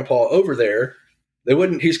my grandpa over there. They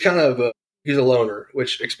wouldn't. He's a loner,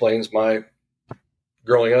 which explains my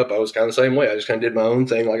growing up. I was kind of the same way. I just kind of did my own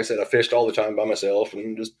thing. Like I said, I fished all the time by myself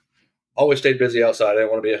and just always stayed busy outside. I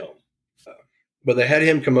didn't want to be at home. But they had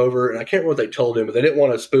him come over, and I can't remember what they told him, but they didn't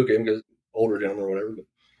want to spook him because older gentleman or whatever. But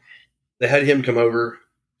they had him come over,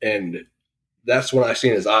 and that's when I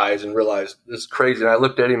seen his eyes and realized this is crazy. And I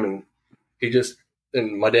looked at him, and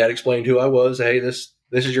and my dad explained who I was. Hey, this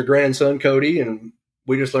is your grandson, Cody, and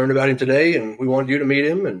we just learned about him today, and we wanted you to meet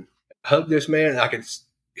him and hug this man. And I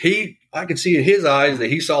could see in his eyes that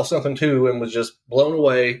he saw something too and was just blown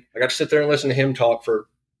away. I got to sit there and listen to him talk for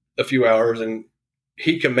a few hours, and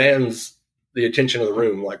he commands the attention of the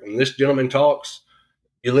room. Like when this gentleman talks,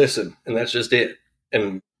 you listen, and that's just it.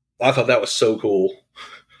 And I thought that was so cool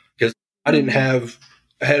because I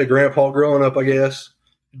had a grandpa growing up, I guess.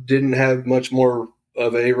 Didn't have much more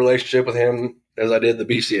of a relationship with him as I did the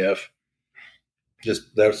BCF.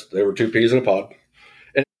 Just they were two peas in a pod.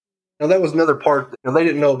 And that was another part. They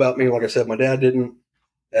didn't know about me. Like I said, my dad didn't.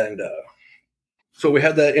 And so we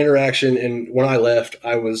had that interaction. And when I left,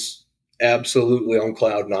 I was absolutely on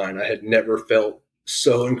cloud nine. I had never felt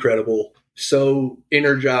so incredible, so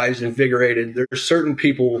energized, invigorated. There's certain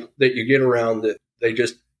people that you get around that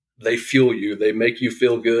they fuel you. They make you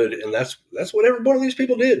feel good. And that's what every one of these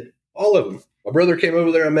people did. All of them. My brother came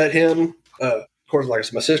over there. I met him. Of course, like I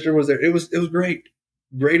said, my sister was there. It was great.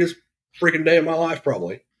 Greatest freaking day of my life,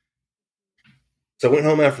 probably. So I went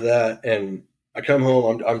home after that, and I come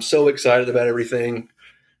home. I'm so excited about everything.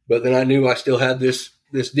 But then I knew I still had this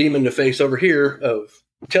demon to face over here of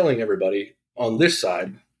telling everybody on this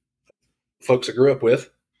side, folks I grew up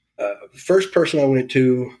with. First person I went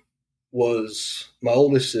to was my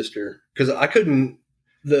oldest sister, because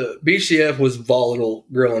the BCF was volatile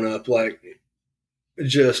growing up, like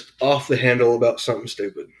just off the handle about something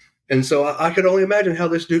stupid. And so I could only imagine how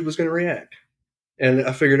this dude was going to react. And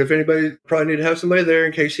I figured if anybody, probably need to have somebody there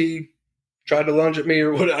in case he tried to lunge at me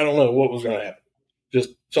or what. I don't know what was going to happen.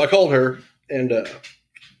 So I called her and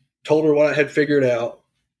told her what I had figured out.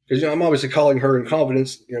 Because, I'm obviously calling her in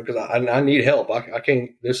confidence, because I need help. I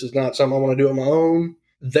can't, this is not something I want to do on my own.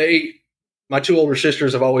 My two older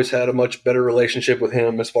sisters have always had a much better relationship with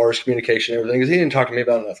him as far as communication and everything, because he didn't talk to me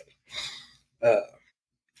about nothing.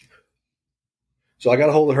 So I got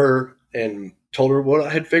a hold of her and told her what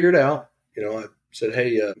I had figured out. I said,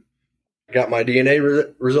 hey, I got my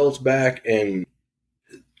DNA results back, and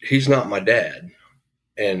he's not my dad.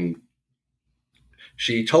 And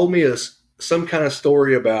she told me some kind of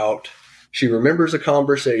story about, she remembers a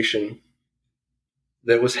conversation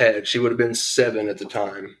that was had. She would have been 7 at the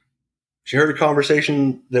time. She heard a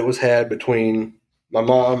conversation that was had between my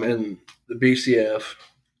mom and the BCF.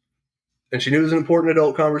 And she knew it was an important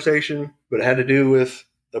adult conversation, but it had to do with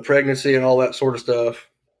the pregnancy and all that sort of stuff.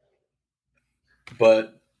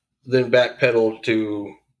 But then backpedaled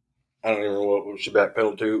to, I don't even know what she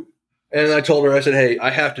backpedaled to. And I told her, I said, hey, I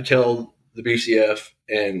have to tell the BCF.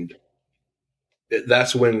 And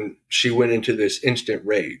that's when she went into this instant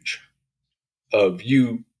rage of,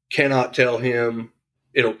 you cannot tell him,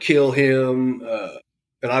 it'll kill him.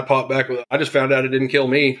 And I popped back with, I just found out it didn't kill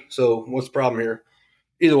me. So what's the problem here?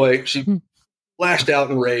 Either way, she lashed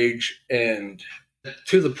out in rage, and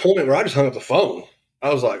to the point where I just hung up the phone.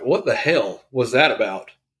 I was like, what the hell was that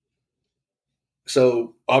about?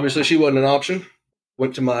 So obviously she wasn't an option.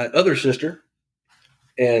 Went to my other sister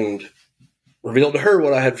and revealed to her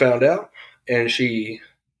what I had found out. And she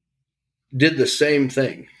did the same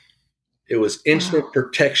thing. It was instant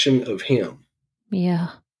protection of him. Yeah.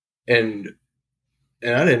 And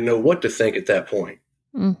I didn't know what to think at that point.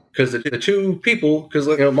 Because the two people, because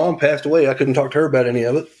mom passed away, I couldn't talk to her about any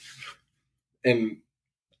of it. And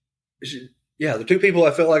the two people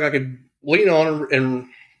I felt like I could lean on and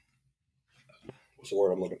what's the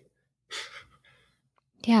word I'm looking for?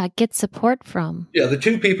 Yeah, get support from. Yeah, the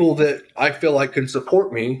two people that I feel like could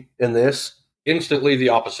support me in this, instantly the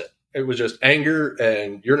opposite. It was just anger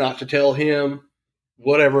and you're not to tell him,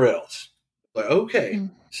 whatever else. Like, okay.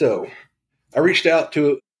 So I reached out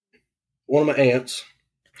to one of my aunts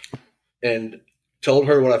and told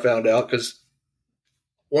her what I found out, because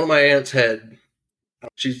one of my aunts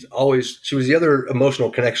she was the other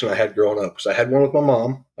emotional connection I had growing up, because I had one with my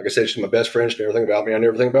mom. Like I said, she's my best friend. She knew everything about me. I knew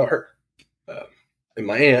everything about her. And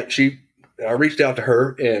my aunt, I reached out to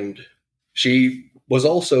her, and she was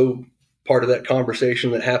also part of that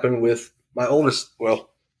conversation that happened with my oldest.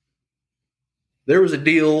 Well, There was a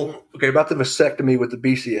deal, okay, about the vasectomy with the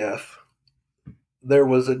BCF. There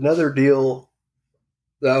was another deal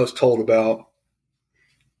that I was told about.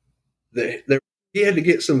 He had to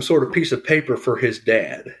get some sort of piece of paper for his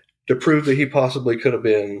dad to prove that he possibly could have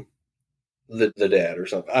been the dad or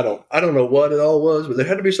something. I don't know what it all was, but there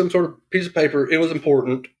had to be some sort of piece of paper. It was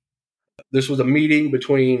important. This was a meeting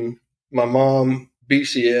between my mom,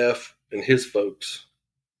 BCF, and his folks.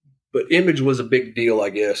 But image was a big deal, I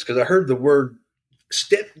guess, because I heard the word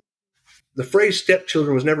the phrase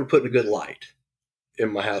stepchildren was never put in a good light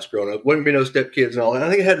in my house growing up. Wouldn't be no stepkids and all that. I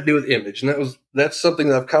think it had to do with image, and that's something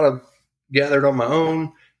that I've kind of gathered on my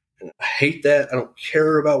own. And I hate that. I don't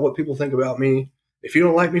care about what people think about me. If you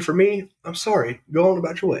don't like me for me, I'm sorry. Go on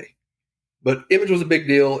about your way. But image was a big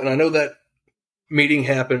deal, and I know that meeting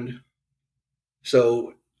happened.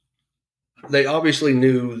 So they obviously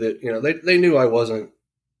knew that, they knew I wasn't.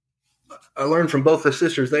 I learned from both the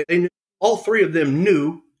sisters. They knew, all three of them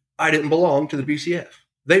knew I didn't belong to the BCF.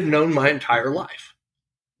 They've known my entire life.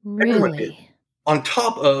 Everyone did. Really? On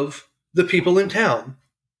top of the people in town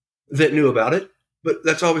that knew about it. But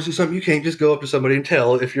that's obviously something you can't just go up to somebody and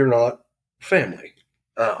tell if you're not family.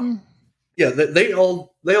 Yeah, they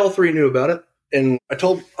all three knew about it. And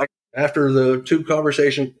after the tube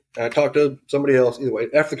conversation, I talked to somebody else. Either way,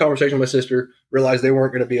 after the conversation with my sister, realized they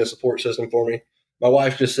weren't going to be a support system for me. My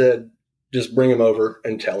wife just said, just bring him over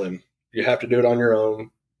and tell him. You have to do it on your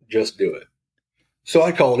own. Just do it. So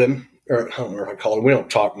I called him, or I don't know if I called him. We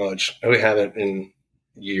don't talk much. We haven't in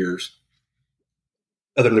years,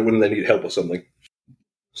 other than when they need help with something.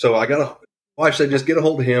 So wife said, just get a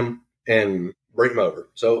hold of him and bring him over.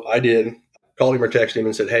 So I did. Called him or texted him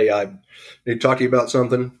and said, hey, I need to talk to you about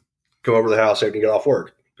something. Come over to the house after you get off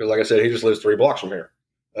work. Because like I said, he just lives 3 blocks from here.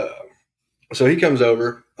 So he comes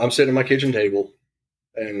over. I'm sitting at my kitchen table,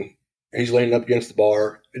 and he's leaning up against the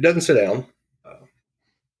bar. It doesn't sit down.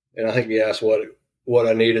 And I think he asked what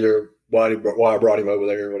I needed or why I brought him over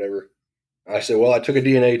there or whatever. I said, well, I took a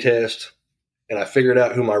DNA test, and I figured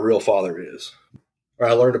out who my real father is. Or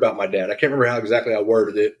I learned about my dad. I can't remember how exactly I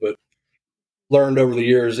worded it, but learned over the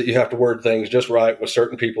years that you have to word things just right with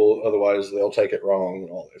certain people. Otherwise, they'll take it wrong and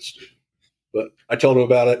all that stuff. But I told him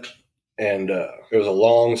about it, and it was a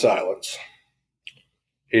long silence.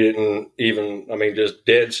 He didn't even, just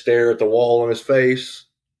dead stare at the wall on his face.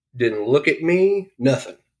 Didn't look at me,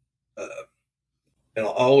 nothing. And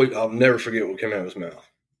I'll never forget what came out of his mouth.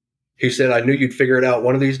 He said, I knew you'd figure it out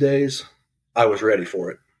one of these days. I was ready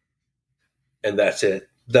for it. And that's it.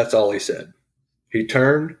 That's all he said. He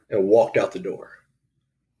turned and walked out the door.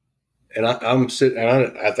 And I'm sitting,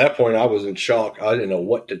 and at that point, I was in shock. I didn't know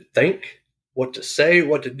what to think, what to say,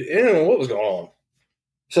 what to do. I didn't know what was going on.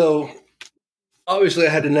 So obviously,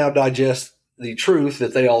 I had to now digest the truth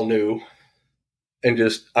that they all knew, and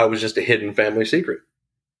I was just a hidden family secret.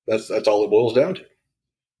 That's all it boils down to.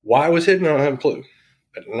 Why I was hidden, I don't have a clue.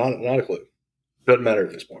 Not a clue. Doesn't matter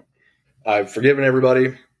at this point. I've forgiven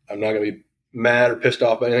everybody. I'm not going to be mad or pissed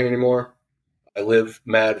off by anything anymore. I lived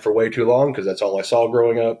mad for way too long because that's all I saw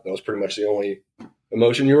growing up. That was pretty much the only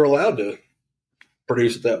emotion you were allowed to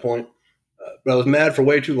produce at that point. But I was mad for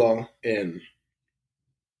way too long, and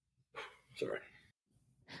sorry.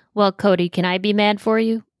 Well, Cody, can I be mad for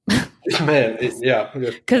you? Man, yeah.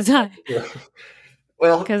 Because I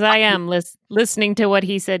am listening to what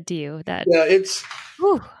he said to you. It's.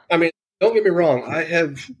 Whew. Don't get me wrong.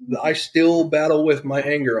 I still battle with my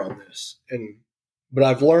anger on this, but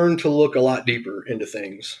I've learned to look a lot deeper into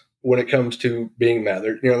things when it comes to being mad.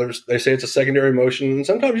 They say it's a secondary emotion, and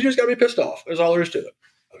sometimes you just got to be pissed off. That's all there is to it.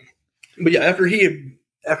 But yeah, after he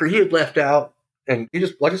had left out, and he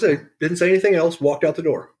just, like I said, didn't say anything else, walked out the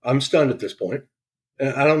door. I'm stunned at this point.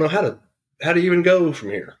 I don't know how to even go from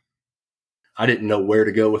here. I didn't know where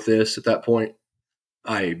to go with this at that point.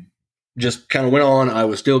 I just kind of went on. I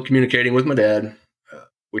was still communicating with my dad.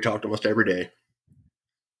 We talked almost every day.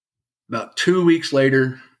 About 2 weeks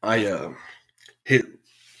later, the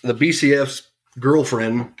BCF's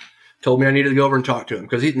girlfriend told me I needed to go over and talk to him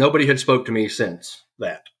because nobody had spoke to me since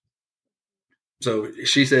that. So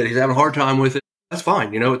she said, he's having a hard time with it. That's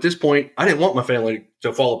fine. At this point, I didn't want my family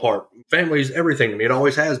to fall apart. Family is everything to me. It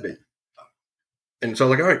always has been. And so I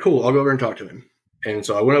was like, all right, cool. I'll go over and talk to him. And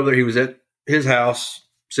so I went over there. He was at his house,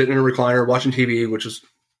 sitting in a recliner, watching TV, which is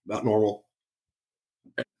about normal.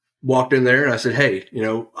 Walked in there and I said, hey,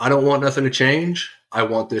 I don't want nothing to change. I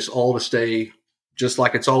want this all to stay just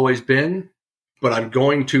like it's always been, but I'm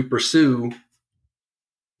going to pursue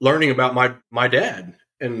learning about my dad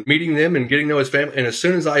and meeting them and getting to know his family. And as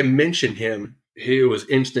soon as I mentioned him, it was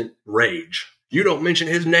instant rage. You don't mention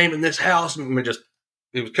his name in this house. And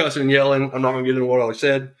he was cussing and yelling. I'm not going to get into what I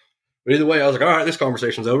said. But either way, I was like, all right, this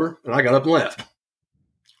conversation's over. And I got up and left.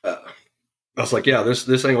 I was like, yeah, this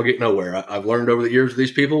ain't gonna get nowhere. I've learned over the years with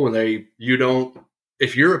these people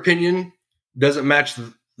if your opinion doesn't match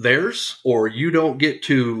theirs, or you don't get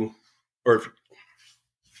to, or if,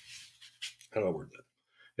 how do I word that?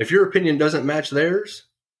 If your opinion doesn't match theirs,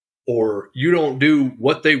 or you don't do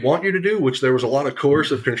what they want you to do, which there was a lot of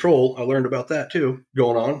coercive control, I learned about that too,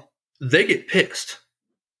 going on, they get pissed.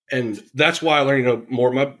 And that's why I learned, more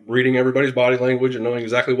of my reading everybody's body language and knowing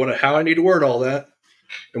exactly how I need to word all that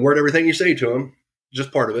and word everything you say to them,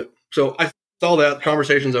 just part of it. So I saw that,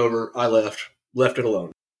 conversation's over, I left it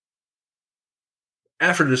alone.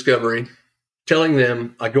 After discovery, telling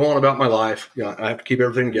them, I go on about my life, I have to keep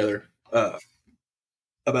everything together.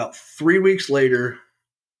 About 3 weeks later,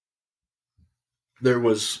 there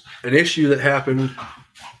was an issue that happened.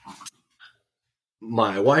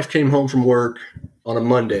 My wife came home from work on a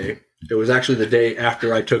Monday. It was actually the day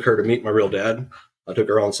after I took her to meet my real dad. I took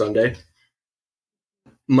her on Sunday.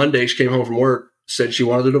 Monday, she came home from work, said she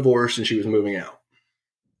wanted a divorce and she was moving out.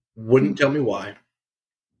 Wouldn't tell me why.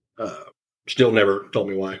 Still never told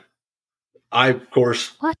me why. I, of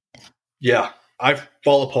course... What? Yeah, I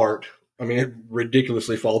fall apart. I mean,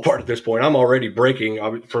 ridiculously fall apart at this point. I'm already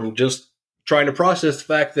breaking from just trying to process the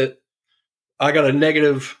fact that I got a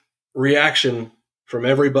negative reaction from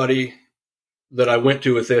everybody that I went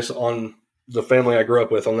to with this on the family I grew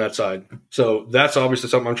up with on that side. So that's obviously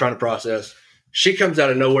something I'm trying to process. She comes out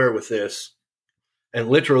of nowhere with this. And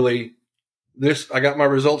literally, I got my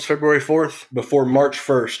results February 4th. Before March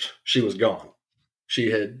 1st, she was gone.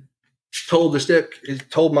 She had told my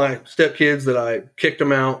stepkids that I kicked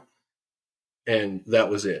them out, and that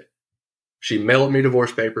was it. She mailed me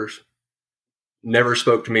divorce papers. Never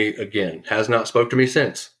spoke to me again. Has not spoke to me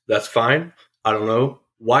since. That's fine. I don't know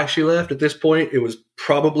why she left at this point. It was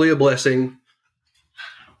probably a blessing.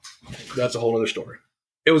 That's a whole other story.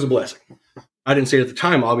 It was a blessing. I didn't see it at the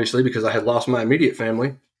time, obviously, because I had lost my immediate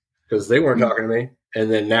family because they weren't talking to me.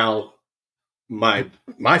 And then now my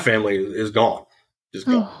family is gone. Just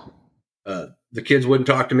gone. The kids wouldn't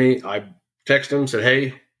talk to me. I texted them, said,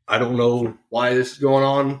 hey, I don't know why this is going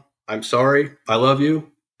on. I'm sorry. I love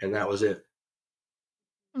you. And that was it.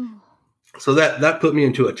 So that put me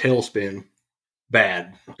into a tailspin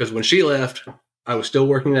bad, because when she left, I was still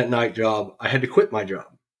working that night job. I had to quit my job.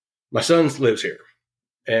 My son lives here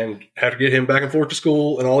and have to get him back and forth to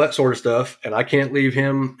school and all that sort of stuff. And I can't leave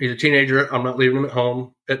him. He's a teenager. I'm not leaving him at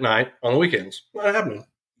home at night on the weekends. Not happening.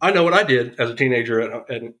 I know what I did as a teenager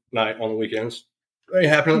at night on the weekends. It ain't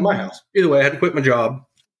happening at my house. Either way, I had to quit my job.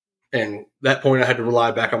 And at that point, I had to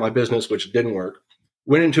rely back on my business, which didn't work.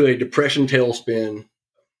 Went into a depression tailspin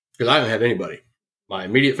because I didn't have anybody. My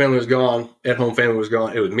immediate family was gone. At-home family was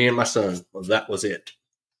gone. It was me and my son. Well, that was it.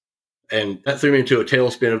 And that threw me into a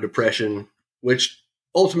tailspin of depression, which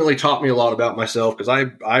ultimately taught me a lot about myself, because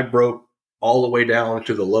I broke all the way down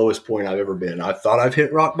to the lowest point I've ever been. I thought I've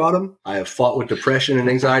hit rock bottom. I have fought with depression and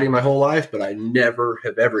anxiety my whole life, but I never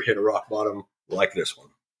have ever hit a rock bottom like this one,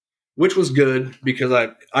 which was good because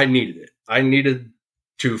I needed it. I needed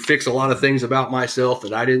to fix a lot of things about myself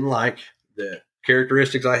that I didn't like, the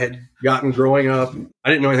characteristics I had gotten growing up. I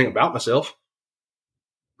didn't know anything about myself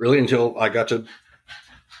really until I got to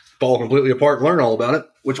fall completely apart and learn all about it,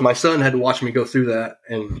 which my son had to watch me go through that.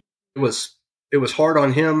 And it was hard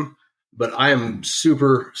on him, but I am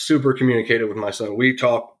super, super communicative with my son. We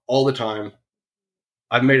talk all the time.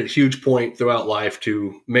 I've made a huge point throughout life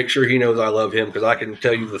to make sure he knows I love him, because I can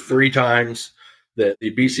tell you the 3 times that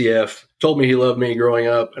the BCF told me he loved me growing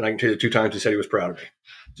up, and I can tell you the 2 times he said he was proud of me.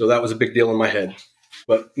 So that was a big deal in my head.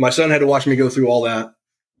 But my son had to watch me go through all that.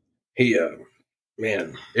 He,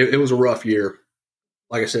 it was a rough year.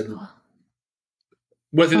 Like I said,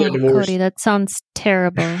 went through that divorce. Cody, that sounds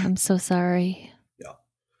terrible. I'm so sorry. Yeah.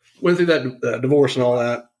 Went through that divorce and all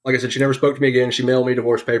that. Like I said, she never spoke to me again. She mailed me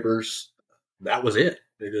divorce papers. That was it.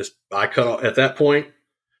 I cut off at that point.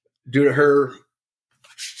 Due to her,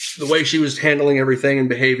 the way she was handling everything and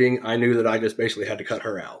behaving, I knew that I just basically had to cut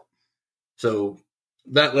her out. So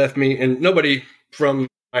that left me, and nobody from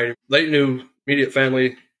they knew, immediate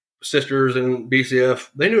family, sisters and BCF,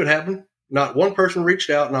 they knew it happened. Not one person reached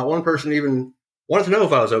out. Not one person even wanted to know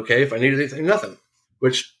if I was okay, if I needed anything, nothing.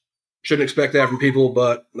 Which, shouldn't expect that from people,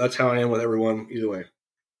 but that's how I am with everyone either way.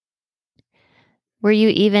 Were you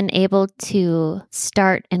even able to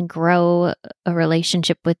start and grow a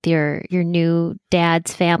relationship with your new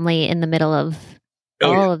dad's family in the middle of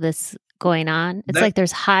all of this going on? It's like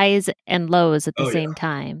there's highs and lows at the same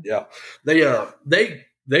time. Yeah.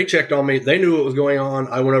 They checked on me. They knew what was going on.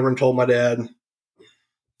 I went over and told my dad.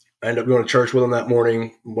 I ended up going to church with him that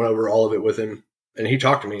morning, went over all of it with him. And he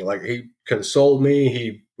talked to me, like he consoled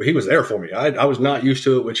me. He was there for me. I was not used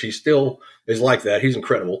to it, which he still is like that. He's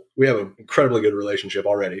incredible. We have an incredibly good relationship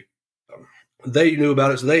already. They knew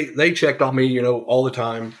about it, so they checked on me, you know, all the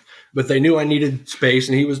time. But they knew I needed space,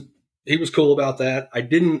 and he was cool about that. I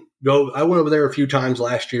didn't go. I went over there a few times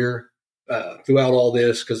last year throughout all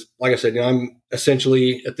this because, like I said, you know, I'm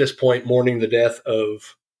essentially at this point mourning the death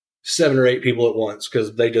of 7 or 8 people at once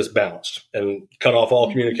because they just bounced and cut off all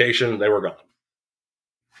communication. They were gone.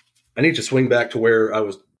 I need to swing back to where I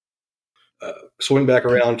was. Swing back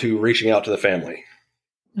around to reaching out to the family.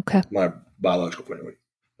 Okay. My biological family.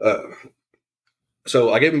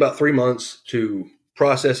 So I gave him about 3 months to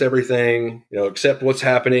process everything, you know, accept what's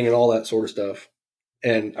happening and all that sort of stuff.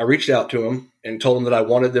 And I reached out to him and told him that I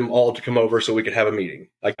wanted them all to come over so we could have a meeting.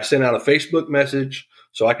 I sent out a Facebook message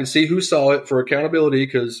so I could see who saw it for accountability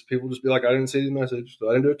because people just be like, I didn't see the message. So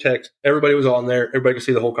I didn't do a text. Everybody was on there. Everybody could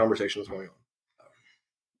see the whole conversation was going on.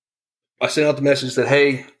 I sent out the message that,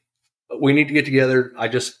 hey, we need to get together. I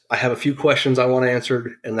have a few questions I want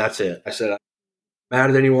answered, and that's it. I said, mad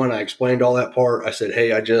at anyone. I explained all that part. I said,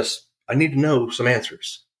 hey, I need to know some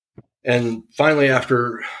answers. And finally,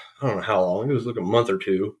 after, I don't know how long, it was like a month or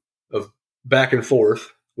two of back and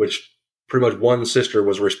forth, which pretty much one sister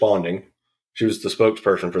was responding. She was the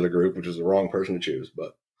spokesperson for the group, which is the wrong person to choose.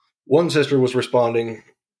 But one sister was responding.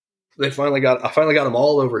 I finally got them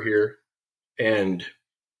all over here and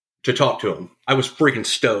to talk to them. I was freaking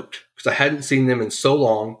stoked because I hadn't seen them in so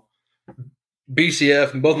long.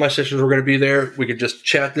 BCF and both my sisters were going to be there. We could just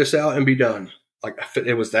chat this out and be done. Like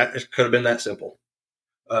it could have been that simple.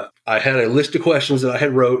 I had a list of questions that I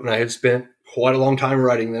had wrote, and I had spent quite a long time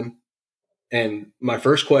writing them. And my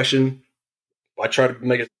first question, I tried to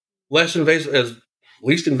make it least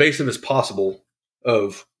invasive as possible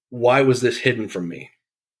of why was this hidden from me?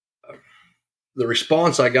 The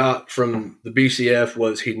response I got from the BCF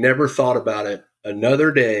was he never thought about it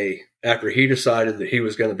another day after he decided that he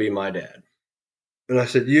was going to be my dad. And I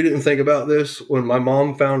said, you didn't think about this when my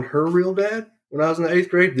mom found her real dad when I was in the 8th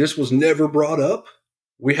grade? This was never brought up.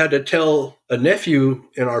 We had to tell a nephew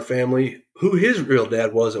in our family who his real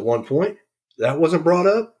dad was at one point. That wasn't brought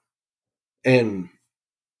up. And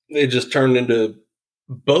it just turned into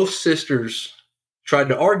both sisters tried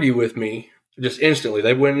to argue with me just instantly.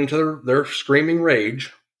 They went into their screaming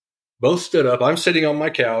rage. Both stood up. I'm sitting on my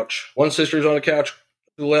couch. One sister's on the couch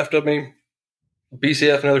to the left of me.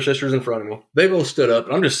 BCF and other sisters in front of me. They both stood up.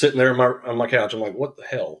 And I'm just sitting there on my couch. I'm like, what the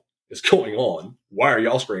hell is going on? Why are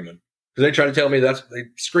y'all screaming? Because they tried to tell me they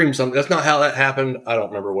screamed something. That's not how that happened. I don't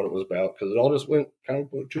remember what it was about because it all just went kind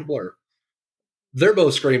of to blur. They're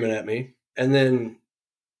both screaming at me. And then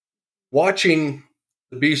watching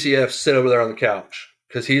the BCF sit over there on the couch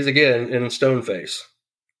because he's, again, in stone face,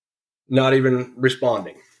 not even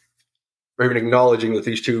responding or even acknowledging that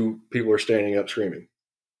these two people are standing up screaming,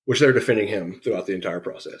 which they're defending him throughout the entire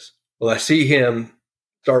process. Well, I see him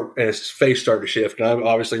start, and his face start to shift, and I'm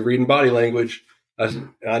obviously reading body language.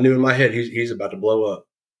 I knew in my head he's about to blow up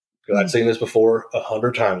because I'd seen this before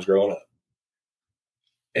 100 times growing up.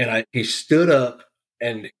 And he stood up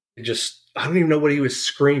and I don't even know what he was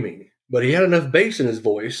screaming, but he had enough bass in his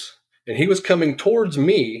voice, and he was coming towards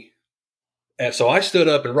me. And so I stood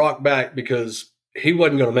up and rocked back because he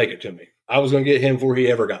wasn't going to make it to me. I was going to get him before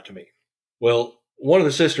he ever got to me. Well, one of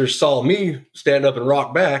the sisters saw me stand up and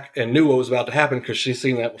rock back and knew what was about to happen because she's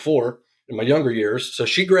seen that before in my younger years. So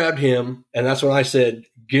she grabbed him, and that's when I said,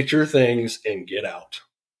 get your things and get out.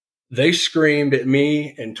 They screamed at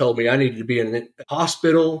me and told me I needed to be in a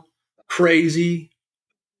hospital, crazy.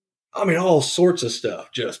 I mean, all sorts of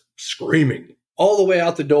stuff, just screaming all the way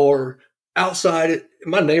out the door, outside.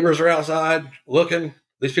 My neighbors are outside looking.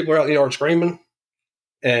 These people are out in the yard screaming.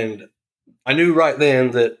 And I knew right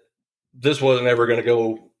then that this wasn't ever going to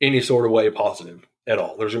go any sort of way positive at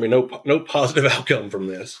all. There's going to be no positive outcome from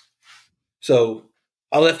this. So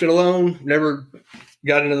I left it alone, never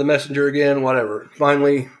got into the messenger again, whatever.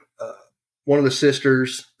 Finally, one of the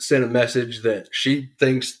sisters sent a message that she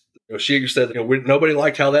thinks, she said, nobody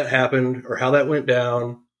liked how that happened or how that went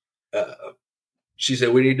down. She said,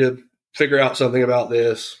 we need to figure out something about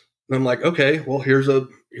this. And I'm like, okay, well, here's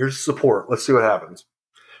support. Let's see what happens.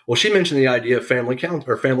 Well, she mentioned the idea of family counseling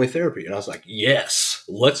or family therapy. And I was like, yes,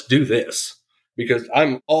 let's do this because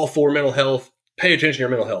I'm all for mental health. Pay attention to your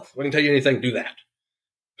mental health. We can tell you anything, do that.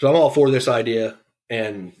 So I'm all for this idea.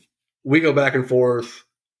 And we go back and forth.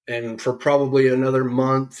 And for probably another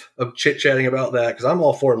month of chit-chatting about that, because I'm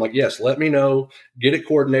all for it. I'm like, yes, let me know. Get it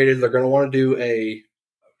coordinated. They're going to want to do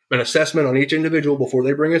an assessment on each individual before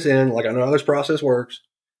they bring us in. Like, I know how this process works.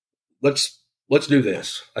 Let's let's do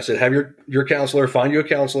this. I said, have your counselor, find you a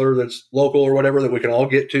counselor that's local or whatever that we can all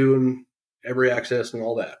get to and every access and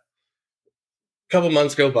all that. A couple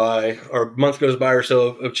months go by, or a month goes by or so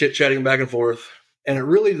of chit-chatting back and forth. And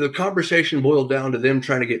the conversation boiled down to them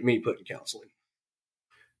trying to get me put in counseling.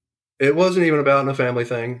 It wasn't even about a family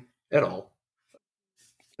thing at all.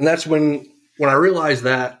 And that's when I realized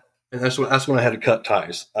that, and that's when I had to cut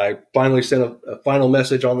ties. I finally sent a final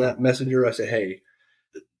message on that messenger. I said, hey,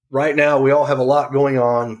 right now we all have a lot going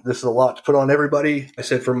on. This is a lot to put on everybody. I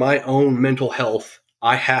said, for my own mental health,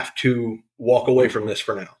 I have to walk away from this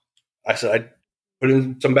for now. I said, I put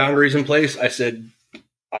in some boundaries in place. I said,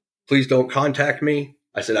 please don't contact me.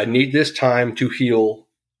 I said, I need this time to heal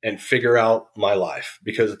and figure out my life.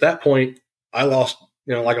 Because at that point, I lost,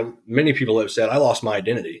 like many people have said, I lost my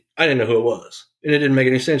identity. I didn't know who it was. And it didn't make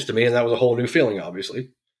any sense to me. And that was a whole new feeling, obviously.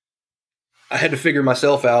 I had to figure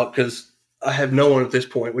myself out because I have no one at this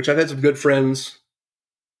point, which I've had some good friends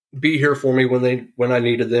be here for me when I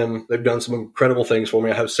needed them. They've done some incredible things for me.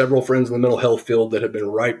 I have several friends in the mental health field that have been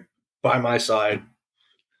right by my side.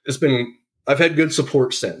 I've had good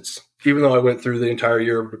support since, even though I went through the entire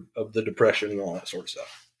year of the depression and all that sort of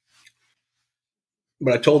stuff.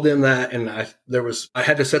 But I told them that, and I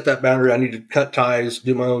had to set that boundary. I needed to cut ties,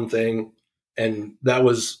 do my own thing. And that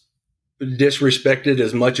was disrespected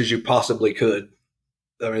as much as you possibly could.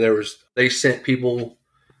 I mean, they sent people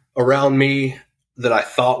around me that I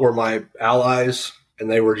thought were my allies,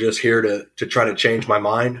 and they were just here to try to change my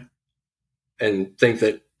mind and think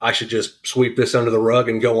that I should just sweep this under the rug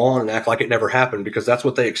and go on and act like it never happened, because that's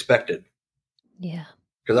what they expected. Yeah.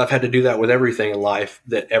 Because I've had to do that with everything in life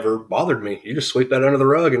that ever bothered me. You just sweep that under the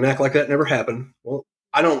rug and act like that never happened. Well,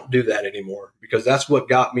 I don't do that anymore, because that's what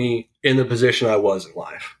got me in the position I was in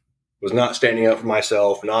life, was not standing up for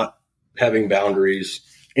myself, not having boundaries,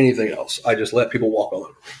 anything else. I just let people walk all over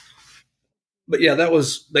me. But yeah,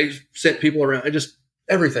 they sent people around, just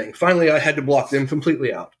everything. Finally, I had to block them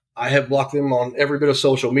completely out. I have blocked them on every bit of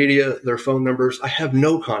social media, their phone numbers. I have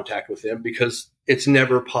no contact with them because it's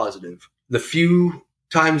never positive. The few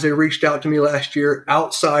times they reached out to me last year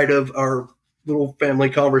outside of our little family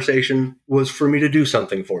conversation was for me to do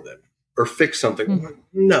something for them or fix something.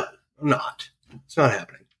 Mm-hmm. No, I'm not. It's not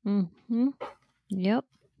happening. Mm-hmm. Yep.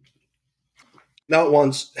 Not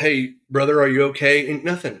once, hey, brother, are you okay? And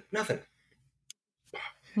nothing.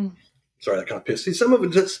 Sorry, that kind of pissed. See, some of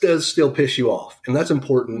it does still piss you off, and that's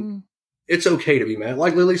important. It's okay to be mad.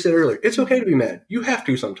 Like Lily said earlier, it's okay to be mad. You have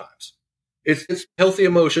to sometimes. It's healthy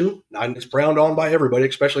emotion, and it's frowned on by everybody,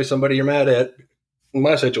 especially somebody you're mad at. In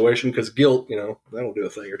my situation, because guilt, that'll do a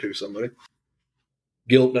thing or two to somebody.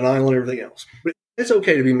 Guilt, denial, and everything else. But it's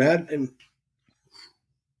okay to be mad, and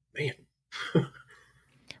man.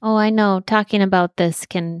 Oh, I know. Talking about this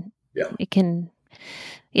you can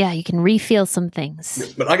refeel some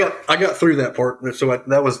things. But I got through that part, so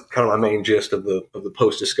that was kind of my main gist of the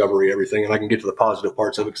post discovery everything, and I can get to the positive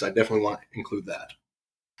parts of it because I definitely want to include that.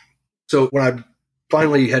 So when I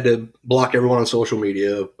finally had to block everyone on social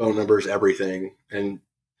media, phone numbers, everything, and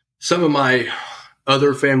some of my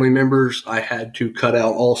other family members I had to cut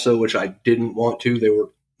out also, which I didn't want to. They were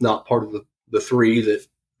not part of the three that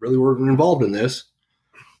really were involved in this.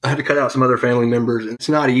 I had to cut out some other family members, and it's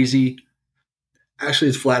not easy. Actually,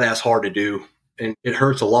 it's flat ass hard to do, and it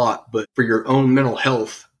hurts a lot. But for your own mental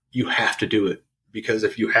health, you have to do it, because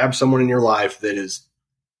if you have someone in your life that is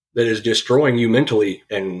destroying you mentally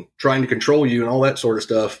and trying to control you and all that sort of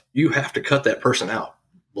stuff, you have to cut that person out,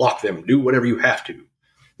 block them, do whatever you have to.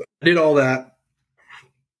 But I did all that,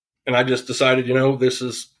 and I just decided,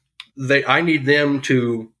 I need them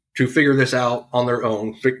to figure this out on their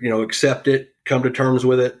own, accept it, come to terms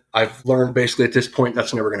with it. I've learned basically at this point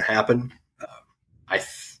that's never going to happen.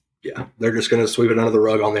 They're just going to sweep it under the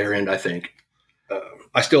rug on their end, I think.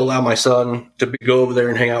 I still allow my son to go over there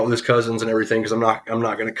and hang out with his cousins and everything, because I'm not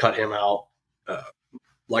going to cut him out.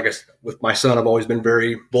 Like I said, with my son, I've always been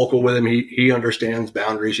very vocal with him. He understands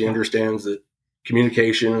boundaries. He understands that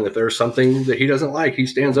communication, and if there's something that he doesn't like, he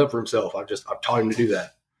stands up for himself. I've taught him to do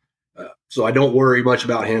that. So I don't worry much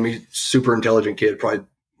about him. He's a super intelligent kid, probably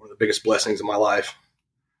one of the biggest blessings of my life.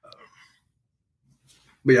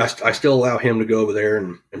 But yeah, I still allow him to go over there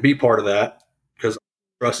and be part of that, because I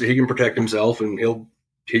trust that he can protect himself, and he'll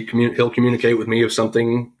communicate with me if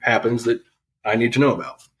something happens that I need to know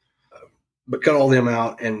about. But cut all them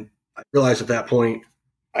out, and I realized at that point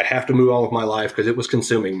I have to move on with my life, because it was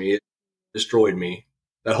consuming me. It destroyed me.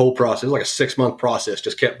 That whole process, like a 6-month process,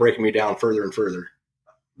 just kept breaking me down further and further.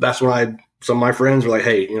 That's when some of my friends were like,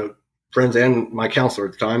 hey, friends and my counselor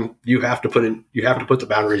at the time, you have to put the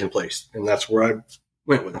boundaries in place. And that's where I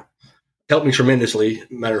went with it. helped me tremendously.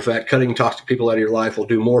 Matter of fact, cutting toxic people out of your life will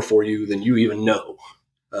do more for you than you even know.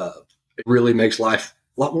 It really makes life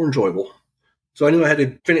a lot more enjoyable. So I knew I had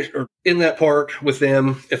to finish or in that part with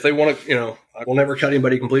them. If they want to, I will never cut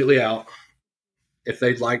anybody completely out. If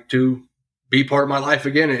they'd like to be part of my life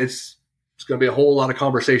again, it's going to be a whole lot of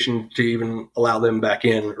conversation to even allow them back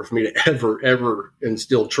in, or for me to ever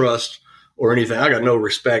instill trust or anything. I got no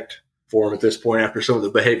respect for them at this point after some of the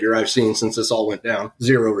behavior I've seen since this all went down.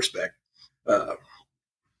 Zero respect.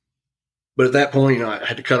 But at that point, I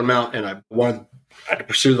had to cut them out, and I had to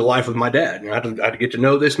pursue the life of my dad. I had to get to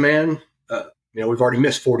know this man. We've already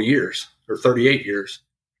missed 40 years or 38 years,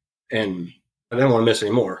 and I didn't want to miss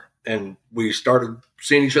any more. And we started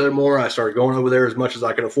seeing each other more. I started going over there as much as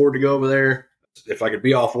I could afford to go over there. If I could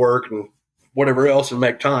be off work and whatever else and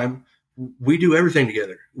make time, we do everything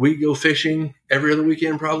together. We go fishing every other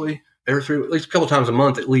weekend, probably at least a couple times a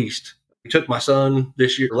month at least. We took my son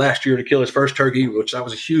last year to kill his first turkey, which that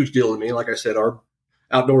was a huge deal to me. Like I said, our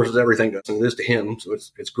outdoors is everything to us, and it is to him. So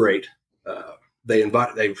it's great.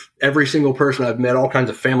 Every single person I've met, all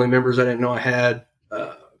kinds of family members I didn't know I had,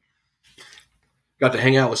 got to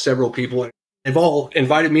hang out with several people. They've all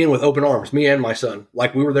invited me in with open arms, me and my son.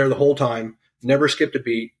 Like, we were there the whole time, never skipped a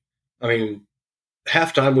beat. I mean,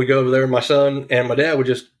 halftime we go over there, my son and my dad would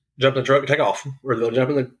just jump in the truck and take off, or they'll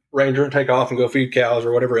jump in the Ranger and take off and go feed cows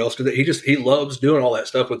or whatever else. Because he loves doing all that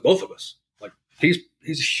stuff with both of us. Like, he's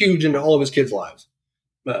huge into all of his kids' lives.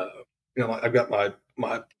 I've got my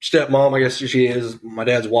stepmom, I guess she is, my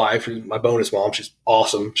dad's wife, my bonus mom. She's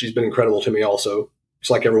awesome. She's been incredible to me also,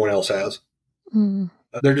 just like everyone else has. Mm.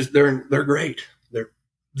 They're great. They're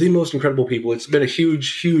the most incredible people. It's been a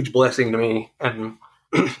huge blessing to me. And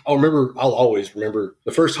I'll always remember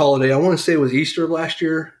the first holiday. I want to say it was Easter of last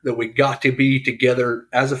year that we got to be together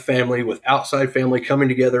as a family with outside family coming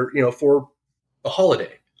together, for a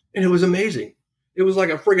holiday. And it was amazing. It was like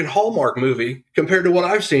a friggin' Hallmark movie compared to what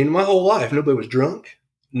I've seen my whole life. Nobody was drunk.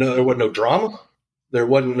 No, there wasn't no drama. There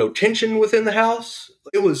wasn't no tension within the house.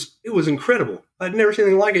 It was incredible. I'd never seen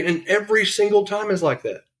anything like it, and every single time is like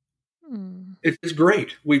that. It's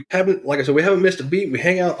great. We haven't missed a beat. We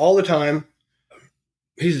hang out all the time.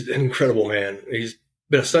 He's an incredible man. He's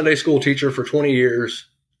been a Sunday school teacher for 20 years.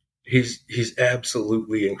 He's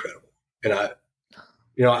absolutely incredible. And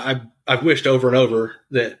I've wished over and over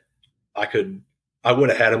that I would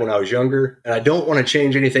have had him when I was younger. And I don't want to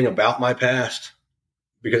change anything about my past,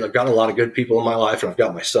 because I've got a lot of good people in my life, and I've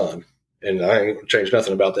got my son, and I ain't going to change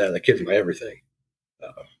nothing about that. The kid's my everything.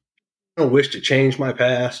 I don't wish to change my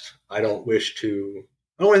past. I don't want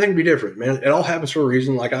anything to be different, man. It all happens for a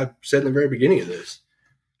reason, like I said in the very beginning of this.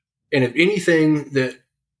 And if anything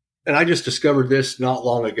and I just discovered this not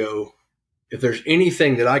long ago, if there's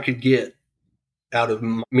anything that I could get out of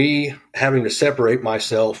me having to separate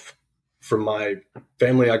myself from my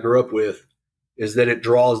family I grew up with, is that it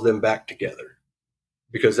draws them back together.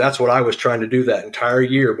 Because that's what I was trying to do that entire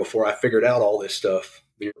year before I figured out all this stuff.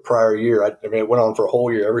 The prior year, it went on for a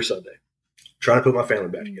whole year every Sunday, trying to put my family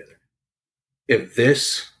back together. If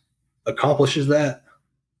this accomplishes that,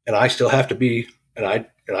 and I still have to be, and I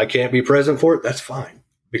can't be present for it, that's fine,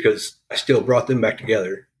 because I still brought them back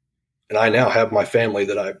together, and I now have my family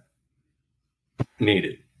that I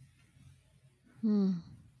needed.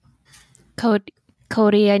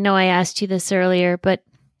 Cody, I know I asked you this earlier, but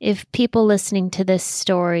if people listening to this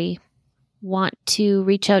story want to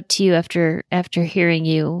reach out to you after hearing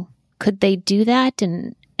you, could they do that?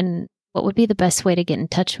 And what would be the best way to get in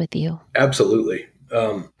touch with you? Absolutely.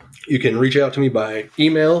 You can reach out to me by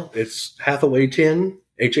email. It's Hathaway10,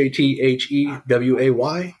 HATHEWAY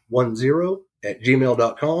 10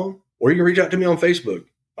 @gmail.com. Or you can reach out to me on Facebook.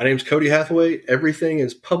 My name's Cody Hathaway. Everything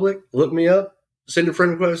is public. Look me up. Send a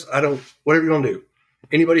friend request. Whatever you want to do.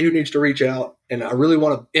 Anybody who needs to reach out. And I really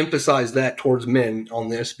want to emphasize that towards men on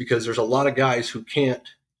this, because there's a lot of guys who can't.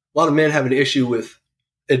 A lot of men have an issue with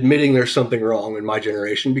admitting there's something wrong in my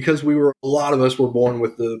generation, because a lot of us were born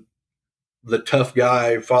with the tough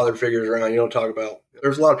guy father figures around. You don't talk about.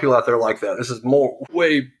 There's a lot of people out there like that. This is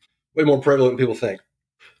way more prevalent than people think,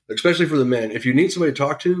 especially for the men. If you need somebody to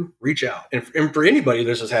talk to, reach out. And for anybody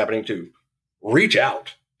this is happening to, reach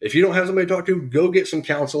out. If you don't have somebody to talk to, go get some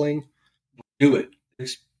counseling. Do it.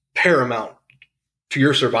 It's paramount to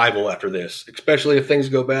your survival after this, especially if things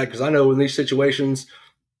go bad. Because I know in these situations,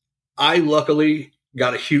 I luckily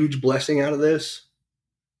got a huge blessing out of this,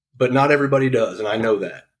 but not everybody does. And I know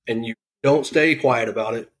that. And you don't stay quiet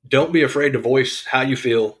about it. Don't be afraid to voice how you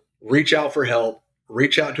feel. Reach out for help.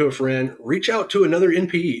 Reach out to a friend. Reach out to another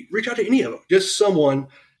NPE. Reach out to any of them. Just someone.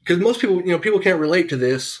 Because most people, people can't relate to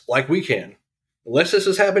this like we can. Unless this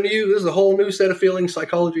has happened to you, this is a whole new set of feelings,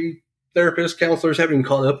 psychology, therapists, counselors haven't even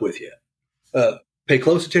caught up with yet. Pay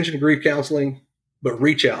close attention to grief counseling, but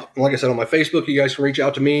reach out. And like I said, on my Facebook, you guys can reach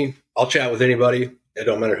out to me. I'll chat with anybody. It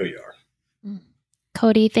don't matter who you are.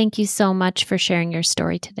 Cody, thank you so much for sharing your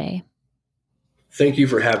story today. Thank you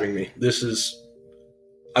for having me.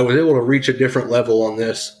 I was able to reach a different level on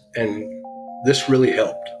this, and this really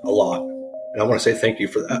helped a lot. And I want to say thank you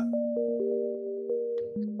for that.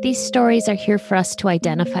 These stories are here for us to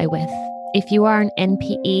identify with. If you are an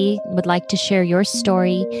NPE and would like to share your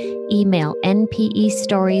story, email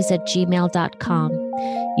npestories@gmail.com.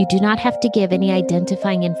 You do not have to give any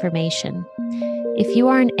identifying information. If you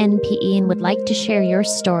are an NPE and would like to share your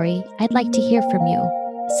story, I'd like to hear from you.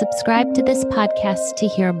 Subscribe to this podcast to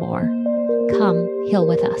hear more. Come heal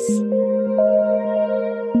with us.